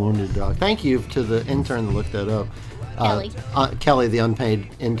 Howling like a wounded dog. Thank you to the intern that looked that up. Kelly. Kelly, the unpaid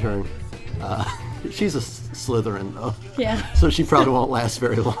intern. She's a Slytherin though. Yeah. So she probably won't last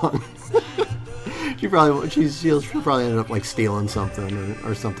very long. She'll probably end up like stealing something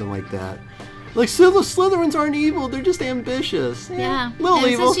or something like that. Like, Slytherins aren't evil; they're just ambitious. Yeah. Little And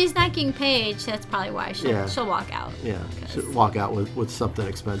evil. since she's not getting paid, that's probably why she'll walk out. Yeah, she'll walk out with something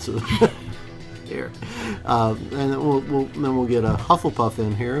expensive. Here, and then we'll get a Hufflepuff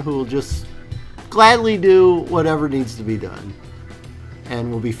in here who will just gladly do whatever needs to be done,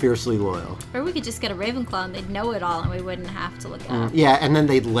 and will be fiercely loyal. Or we could just get a Ravenclaw and they'd know it all and we wouldn't have to look it up. Yeah, and then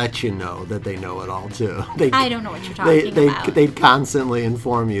they'd let you know that they know it all too. I don't know what you're talking about. They'd constantly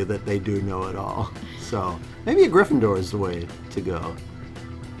inform you that they do know it all. So maybe a Gryffindor is the way to go.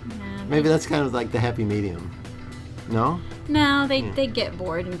 Yeah, Maybe that's kind of like the happy medium. No? No, they'd get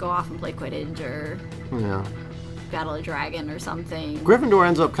bored and go off and play Quidditch or Yeah. battle a dragon or something. Gryffindor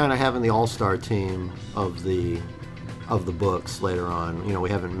ends up kind of having the all-star team of the books later on. We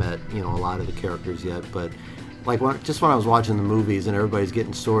haven't met a lot of the characters yet, but like when I was watching the movies and everybody's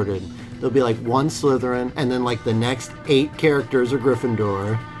getting sorted, there'll be like one Slytherin and then like the next 8 characters are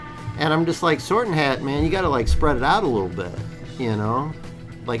Gryffindor, and I'm just like, Sorting Hat, man, you got to like spread it out a little bit,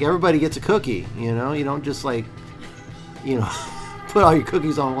 like everybody gets a cookie, you don't just like put all your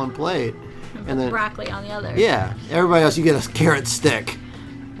cookies on one plate and then broccoli on the other. Yeah, everybody else, you get a carrot stick,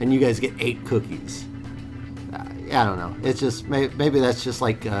 and you guys get 8 cookies. I don't know. It's just maybe that's just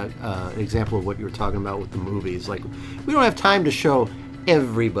like an example of what you were talking about with the movies. Like, we don't have time to show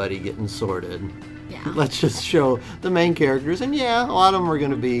everybody getting sorted. Yeah. Let's just show the main characters, and yeah, a lot of them are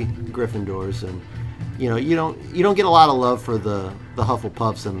going to be Gryffindors, and you don't get a lot of love for the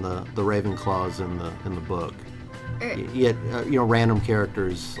Hufflepuffs and the Ravenclaws in the book. Yet random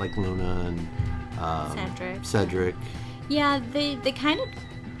characters like Luna and Cedric. Yeah, they kind of,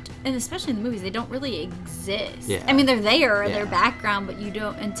 and especially in the movies, they don't really exist. Yeah. I mean, they're there in their background, but you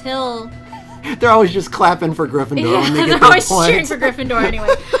don't until they're always just clapping for Gryffindor. Yeah, when they get they're always points. cheering for Gryffindor anyway.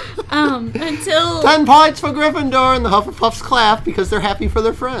 Until 10 points for Gryffindor, and the Hufflepuffs clap because they're happy for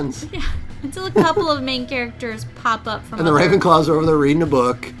their friends. Yeah, until a couple of main characters pop up from. And the Ravenclaws are over there reading a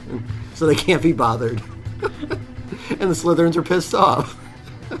book, so they can't be bothered. And the Slytherins are pissed off.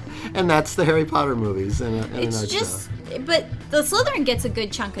 And that's the Harry Potter movies in a It's nutshell. just, but the Slytherin gets a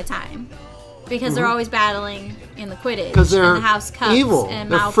good chunk of time because they're always battling in the Quidditch Because they're and the House Cups evil. and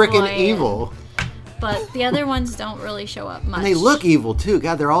They're Malfoy freaking evil. But the other ones don't really show up much. And they look evil too.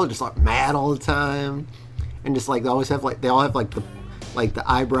 God, they're all just like mad all the time, and just like they all have like the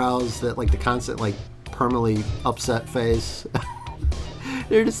eyebrows that like the constant like permanently upset face.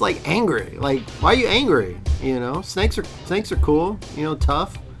 They're just like angry. Like, why are you angry? Snakes are cool.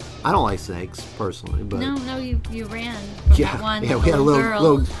 Tough. I don't like snakes personally, but No, you ran from that one. we had a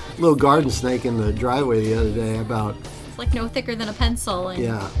girl. little garden snake in the driveway the other day. About It's like no thicker than a pencil. And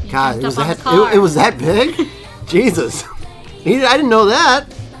yeah, you God, jumped it was up on that the car. it was that big. Jesus, I didn't know that.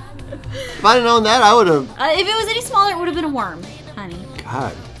 If I'd have known that, I would have. If it was any smaller, it would have been a worm, honey.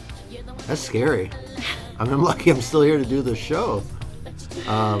 God, that's scary. I'm lucky I'm still here to do this show.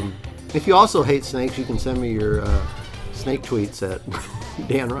 If you also hate snakes, you can send me your snake tweets at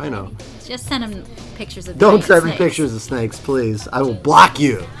Dan Rhino. Just send him pictures of Don't giant send me snakes. pictures of snakes, please. I will block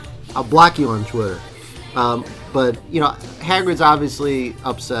you. I'll block you on Twitter. But Hagrid's obviously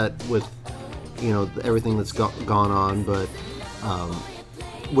upset with everything that's gone on. But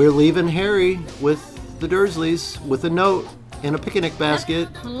we're leaving Harry with the Dursleys with a note in a picnic basket.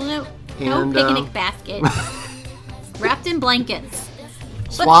 No And, picnic basket. Wrapped in blankets.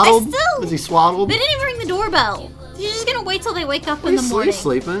 Swaddled? But still, Is he swaddled? they didn't even ring the doorbell. You're just gonna wait till they wake up in He's the morning.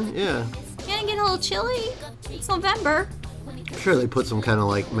 sleeping, yeah. Gonna get a little chilly. It's November. I'm sure they put some kind of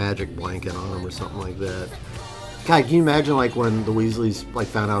like magic blanket on him or something like that. God, can you imagine like when the Weasleys like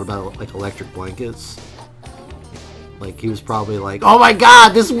found out about like electric blankets? Like he was probably like, "Oh my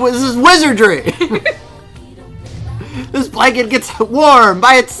God, this is wizardry! This blanket gets warm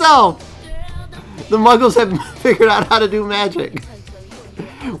by itself. The Muggles have figured out how to do magic.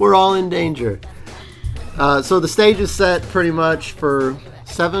 We're all in danger." So the stage is set pretty much for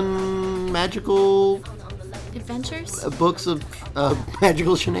 7 magical Adventures? books of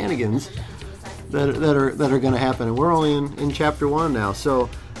magical shenanigans that are going to happen, and we're only in chapter 1 now. So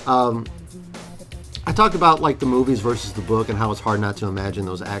I talked about like the movies versus the book and how it's hard not to imagine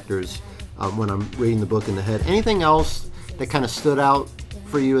those actors when I'm reading the book in the head. Anything else that kind of stood out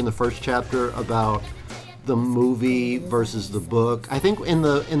for you in the first chapter about the movie versus the book? I think in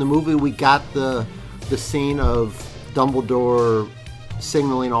the movie we got the scene of Dumbledore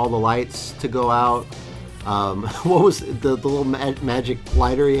signaling all the lights to go out. What was it, the little magic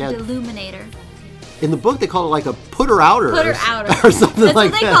lighter he had? The Illuminator. In the book, they call it like a putter-outer. Putter-outer. Or something That's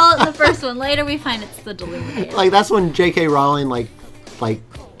like what they that. call it in the first one. Later we find it's the Deluminator. Like, that's when J.K. Rowling, like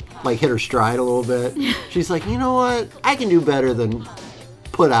hit her stride a little bit. She's like, you know what? I can do better than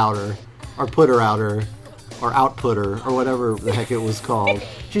put-outer, or putter-outer, or outputter, or whatever the heck it was called.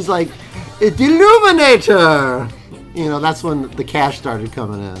 She's like, Deluminator! You know, that's when the cash started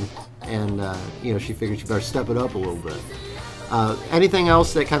coming in. And, you know, she figured she better step it up a little bit. Anything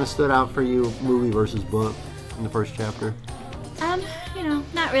else that kind of stood out for you, movie versus book, in the first chapter? You know,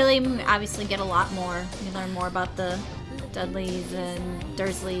 not really. We obviously get a lot more. We learn more about the Dudleys and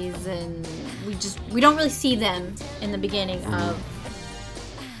Dursleys, and we don't really see them in the beginning of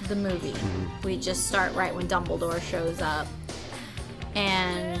the movie. We just start right when Dumbledore shows up,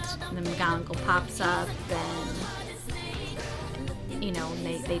 and then McGonagall pops up, and you know,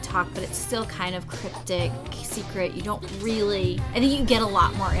 they talk, but it's still kind of cryptic, secret. You don't really... I think you get a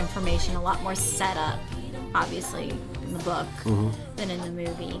lot more information, a lot more setup, obviously, in the book than in the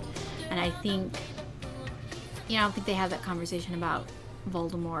movie. And I think... You know, I don't think they have that conversation about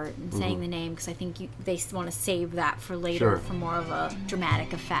Voldemort and saying the name, because I think they want to save that for later for more of a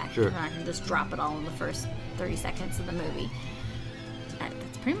dramatic effect. Sure. They're not going to just drop it all in the first 30 seconds of the movie.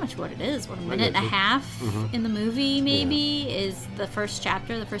 That's pretty much what it is. What, a minute and a half in the movie, maybe, is the first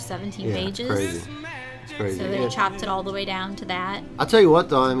chapter, the first 17 pages. It's crazy. So they chopped it all the way down to that. I'll tell you what,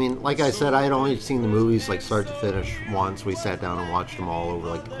 though. I mean, like I said, I had only seen the movies like start to finish once. We sat down and watched them all over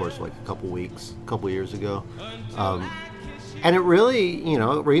like the course of like a couple years ago. And it really, you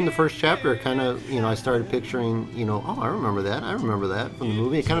know, reading the first chapter, kind of, you know, I started picturing, you know, oh, I remember that from the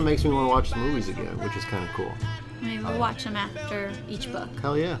movie. It kind of makes me want to watch the movies again, which is kind of cool. Maybe we'll watch them after each book.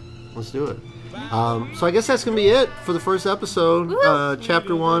 Hell yeah. Let's do it. So I guess that's going to be it for the first episode.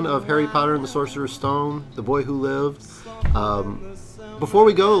 Chapter 1 of Harry Potter and the Sorcerer's Stone, The Boy Who Lived. Before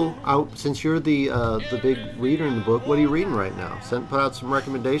we go, since you're the big reader in the book, what are you reading right now? Put out some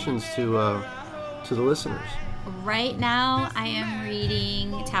recommendations to the listeners. Right now, I am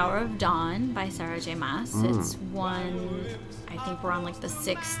reading Tower of Dawn by Sarah J. Maas. It's I think we're on like the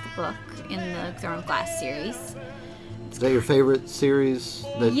 6th book in the Throne of Glass series. Is that your favorite series?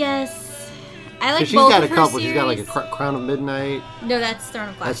 Yes. I like she's both got of a her couple. series. She's got like a Crown of Midnight. No, that's Throne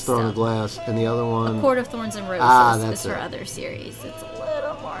of Glass. That's Throne of Glass. And the other one... A Court of Thorns and Roses that's is her it. other series. It's a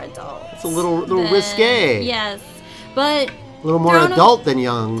little more adult. It's a little risque. Yes. But... A little more adult than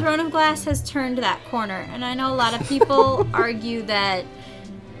young. Throne of Glass has turned that corner. And I know a lot of people argue that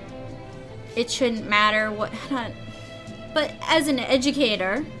it shouldn't matter what... But as an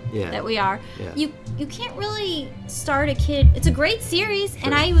educator that we are, you can't really start a kid. It's a great series,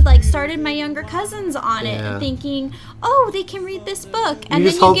 and I would like started my younger cousins on it, thinking, oh, they can read this book. And you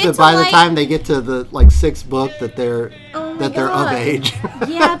just then hope you get that by to, the time they get to the like 6th book that they're of age.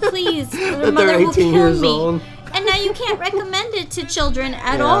 Yeah, please. That they're 18 years old. And now you can't recommend it to children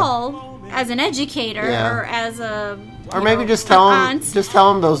at all as an educator or as a maybe just tell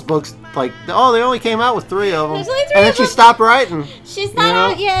them those books like, oh, they only came out with 3 of them. There's only 3 and then of she them. stopped writing. She's not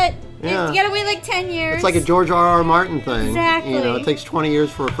out yet. Yeah. You gotta wait like 10 years. It's like a George R.R. Martin thing. Exactly. You know, it takes 20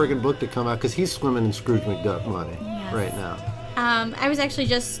 years for a friggin' book to come out because he's swimming in Scrooge McDuck money right now. I was actually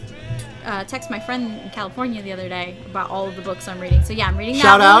just text my friend in California the other day about all of the books I'm reading. So yeah, I'm reading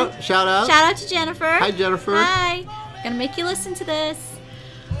Shout that one. out. Shout out to Jennifer. Hi, Jennifer. Hi. Gonna make you listen to this.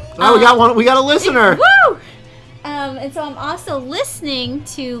 Oh, we got a listener. Woo! And so I'm also listening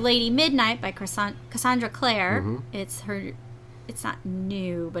to Lady Midnight by Cassandra Clare. It's not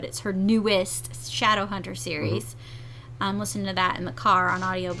new, but it's her newest Shadowhunter series. I'm listening to that in the car on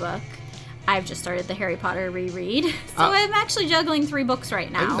audiobook. I've just started the Harry Potter reread. So I'm actually juggling 3 books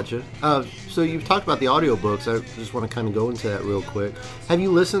right now. I gotcha. So you've talked about the audiobooks. I just want to kind of go into that real quick. Have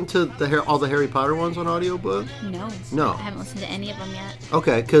you listened to all the Harry Potter ones on audiobook? No. I haven't listened to any of them yet.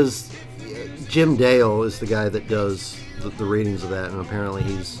 Okay, because Jim Dale is the guy that does the readings of that, and apparently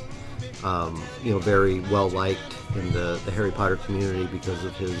he's very well liked in the Harry Potter community because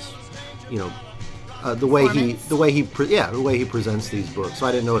of his, the way he presents these books. So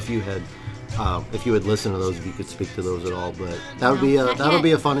I didn't know if you had listened to those, if you could speak to those at all. But that would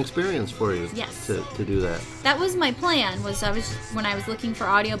be a fun experience for you. Yes. To do that. That was my plan. When I was looking for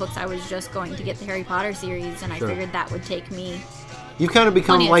audiobooks, I was just going to get the Harry Potter series, and I figured that would take me. You've kind of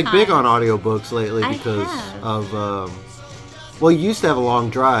become big on audiobooks lately because of. You used to have a long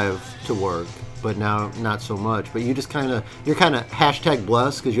drive to work, but now not so much. But you're kind of hashtag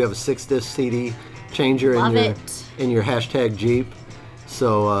blessed because you have a 6-disc CD changer in your hashtag Jeep.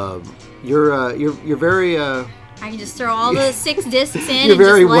 So you're very. I can just throw all the 6 discs in. You're and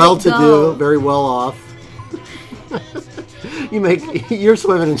very just well let to it do, go. very well off. You're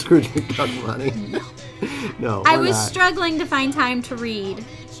swimming in Scrooge McDuck money. No, I was struggling to find time to read.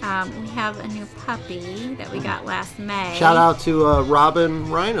 We have a new puppy that we got last May. Shout out to Robin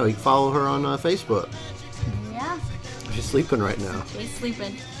Rhino. You can follow her on Facebook. Yeah. She's sleeping right now. She's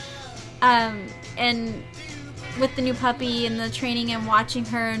sleeping. And with the new puppy and the training and watching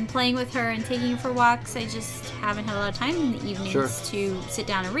her and playing with her and taking her for walks, I just haven't had a lot of time in the evenings to sit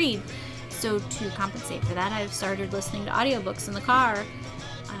down and read. So to compensate for that, I've started listening to audiobooks in the car.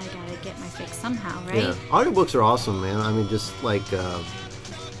 I gotta get my fix somehow, right? Yeah, audiobooks are awesome, man. I mean, just like,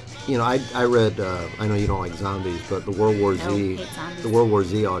 I read, I know you don't like zombies, but the World War Z, the World War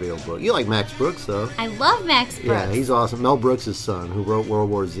Z audiobook. You like Max Brooks, though. I love Max Brooks. Yeah, he's awesome. Mel Brooks' son, who wrote World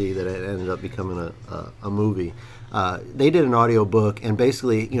War Z, that ended up becoming a movie. They did an audiobook, and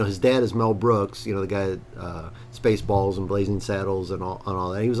basically, his dad is Mel Brooks, the guy that Spaceballs and Blazing Saddles and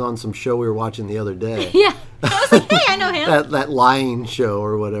all that. He was on some show we were watching the other day. Yeah, I was like, hey, I know him. that lying show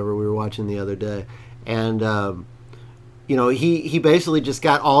or whatever we were watching the other day. And, he basically just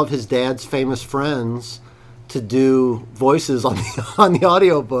got all of his dad's famous friends to do voices on the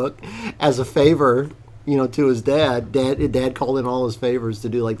audiobook as a favor, to his dad. Dad called in all his favors to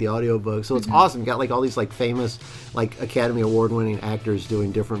do like the audiobook. So it's awesome. You got like all these like famous like Academy Award winning actors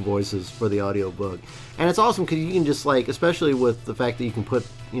doing different voices for the audiobook. And it's awesome because you can just like, especially with the fact that you can put,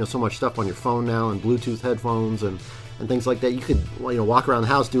 so much stuff on your phone now and Bluetooth headphones and things like that. You could, walk around the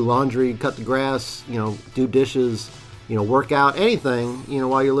house, do laundry, cut the grass, do dishes, work out, anything,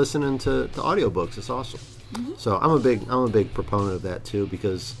 while you're listening to audiobooks. It's awesome. So I'm a big proponent of that too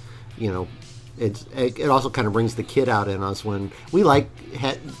because, it also kind of brings the kid out in us when we like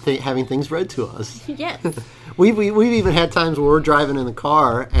having things read to us. Yes. We've even had times where we're driving in the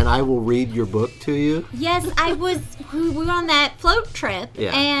car and I will read your book to you. Yes, we were on that float trip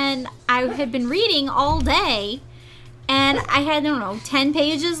and I had been reading all day and I had, 10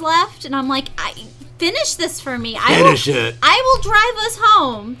 pages left and I'm like, finish this for me. Finish it. I will drive us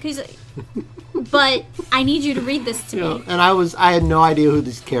home but I need you to read this to me. And I had no idea who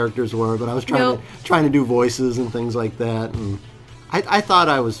these characters were, but I was trying to do voices and things like that, and I thought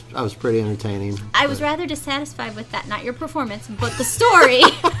I was pretty entertaining. I was rather dissatisfied with that, not your performance, but the story.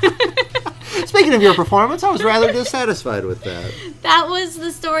 Speaking of your performance, I was rather dissatisfied with that. That was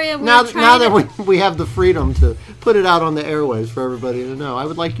the story of now that we have the freedom to put it out on the airwaves for everybody to know. I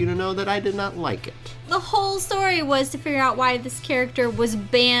would like you to know that I did not like it. The whole story was to figure out why this character was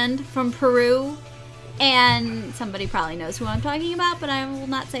banned from Peru. And somebody probably knows who I'm talking about, but I will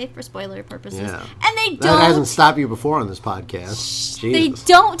not say for spoiler purposes. Yeah. And they don't. That hasn't stopped you before on this podcast. They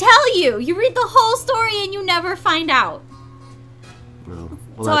don't tell you. You read the whole story and you never find out. Well,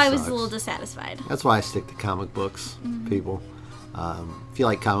 so I was a little dissatisfied. That's why I stick to comic books, people. If you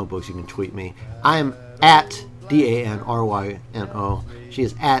like comic books, you can tweet me. I am at DANRYNO. She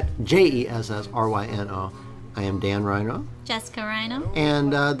is at JESSRYNO. I am Dan Rhino. Jessica Rhino.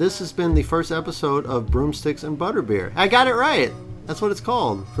 And this has been the first episode of Broomsticks and Butterbeer. I got it right. That's what it's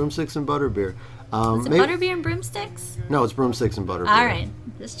called. Broomsticks and Butterbeer. Is it Butterbeer and Broomsticks? No, it's Broomsticks and Butterbeer. All right.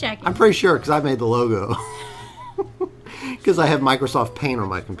 Just checking. I'm pretty sure because I made the logo. Because I have Microsoft Paint on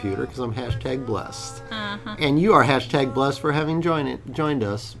my computer because I'm hashtag blessed. And you are hashtag blessed for having joined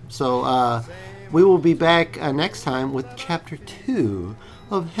us. So we will be back next time with Chapter 2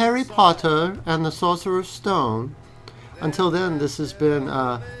 of Harry Potter and the Sorcerer's Stone. Until then, this has been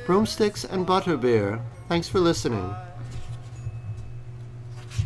Broomsticks and Butterbeer. Thanks for listening.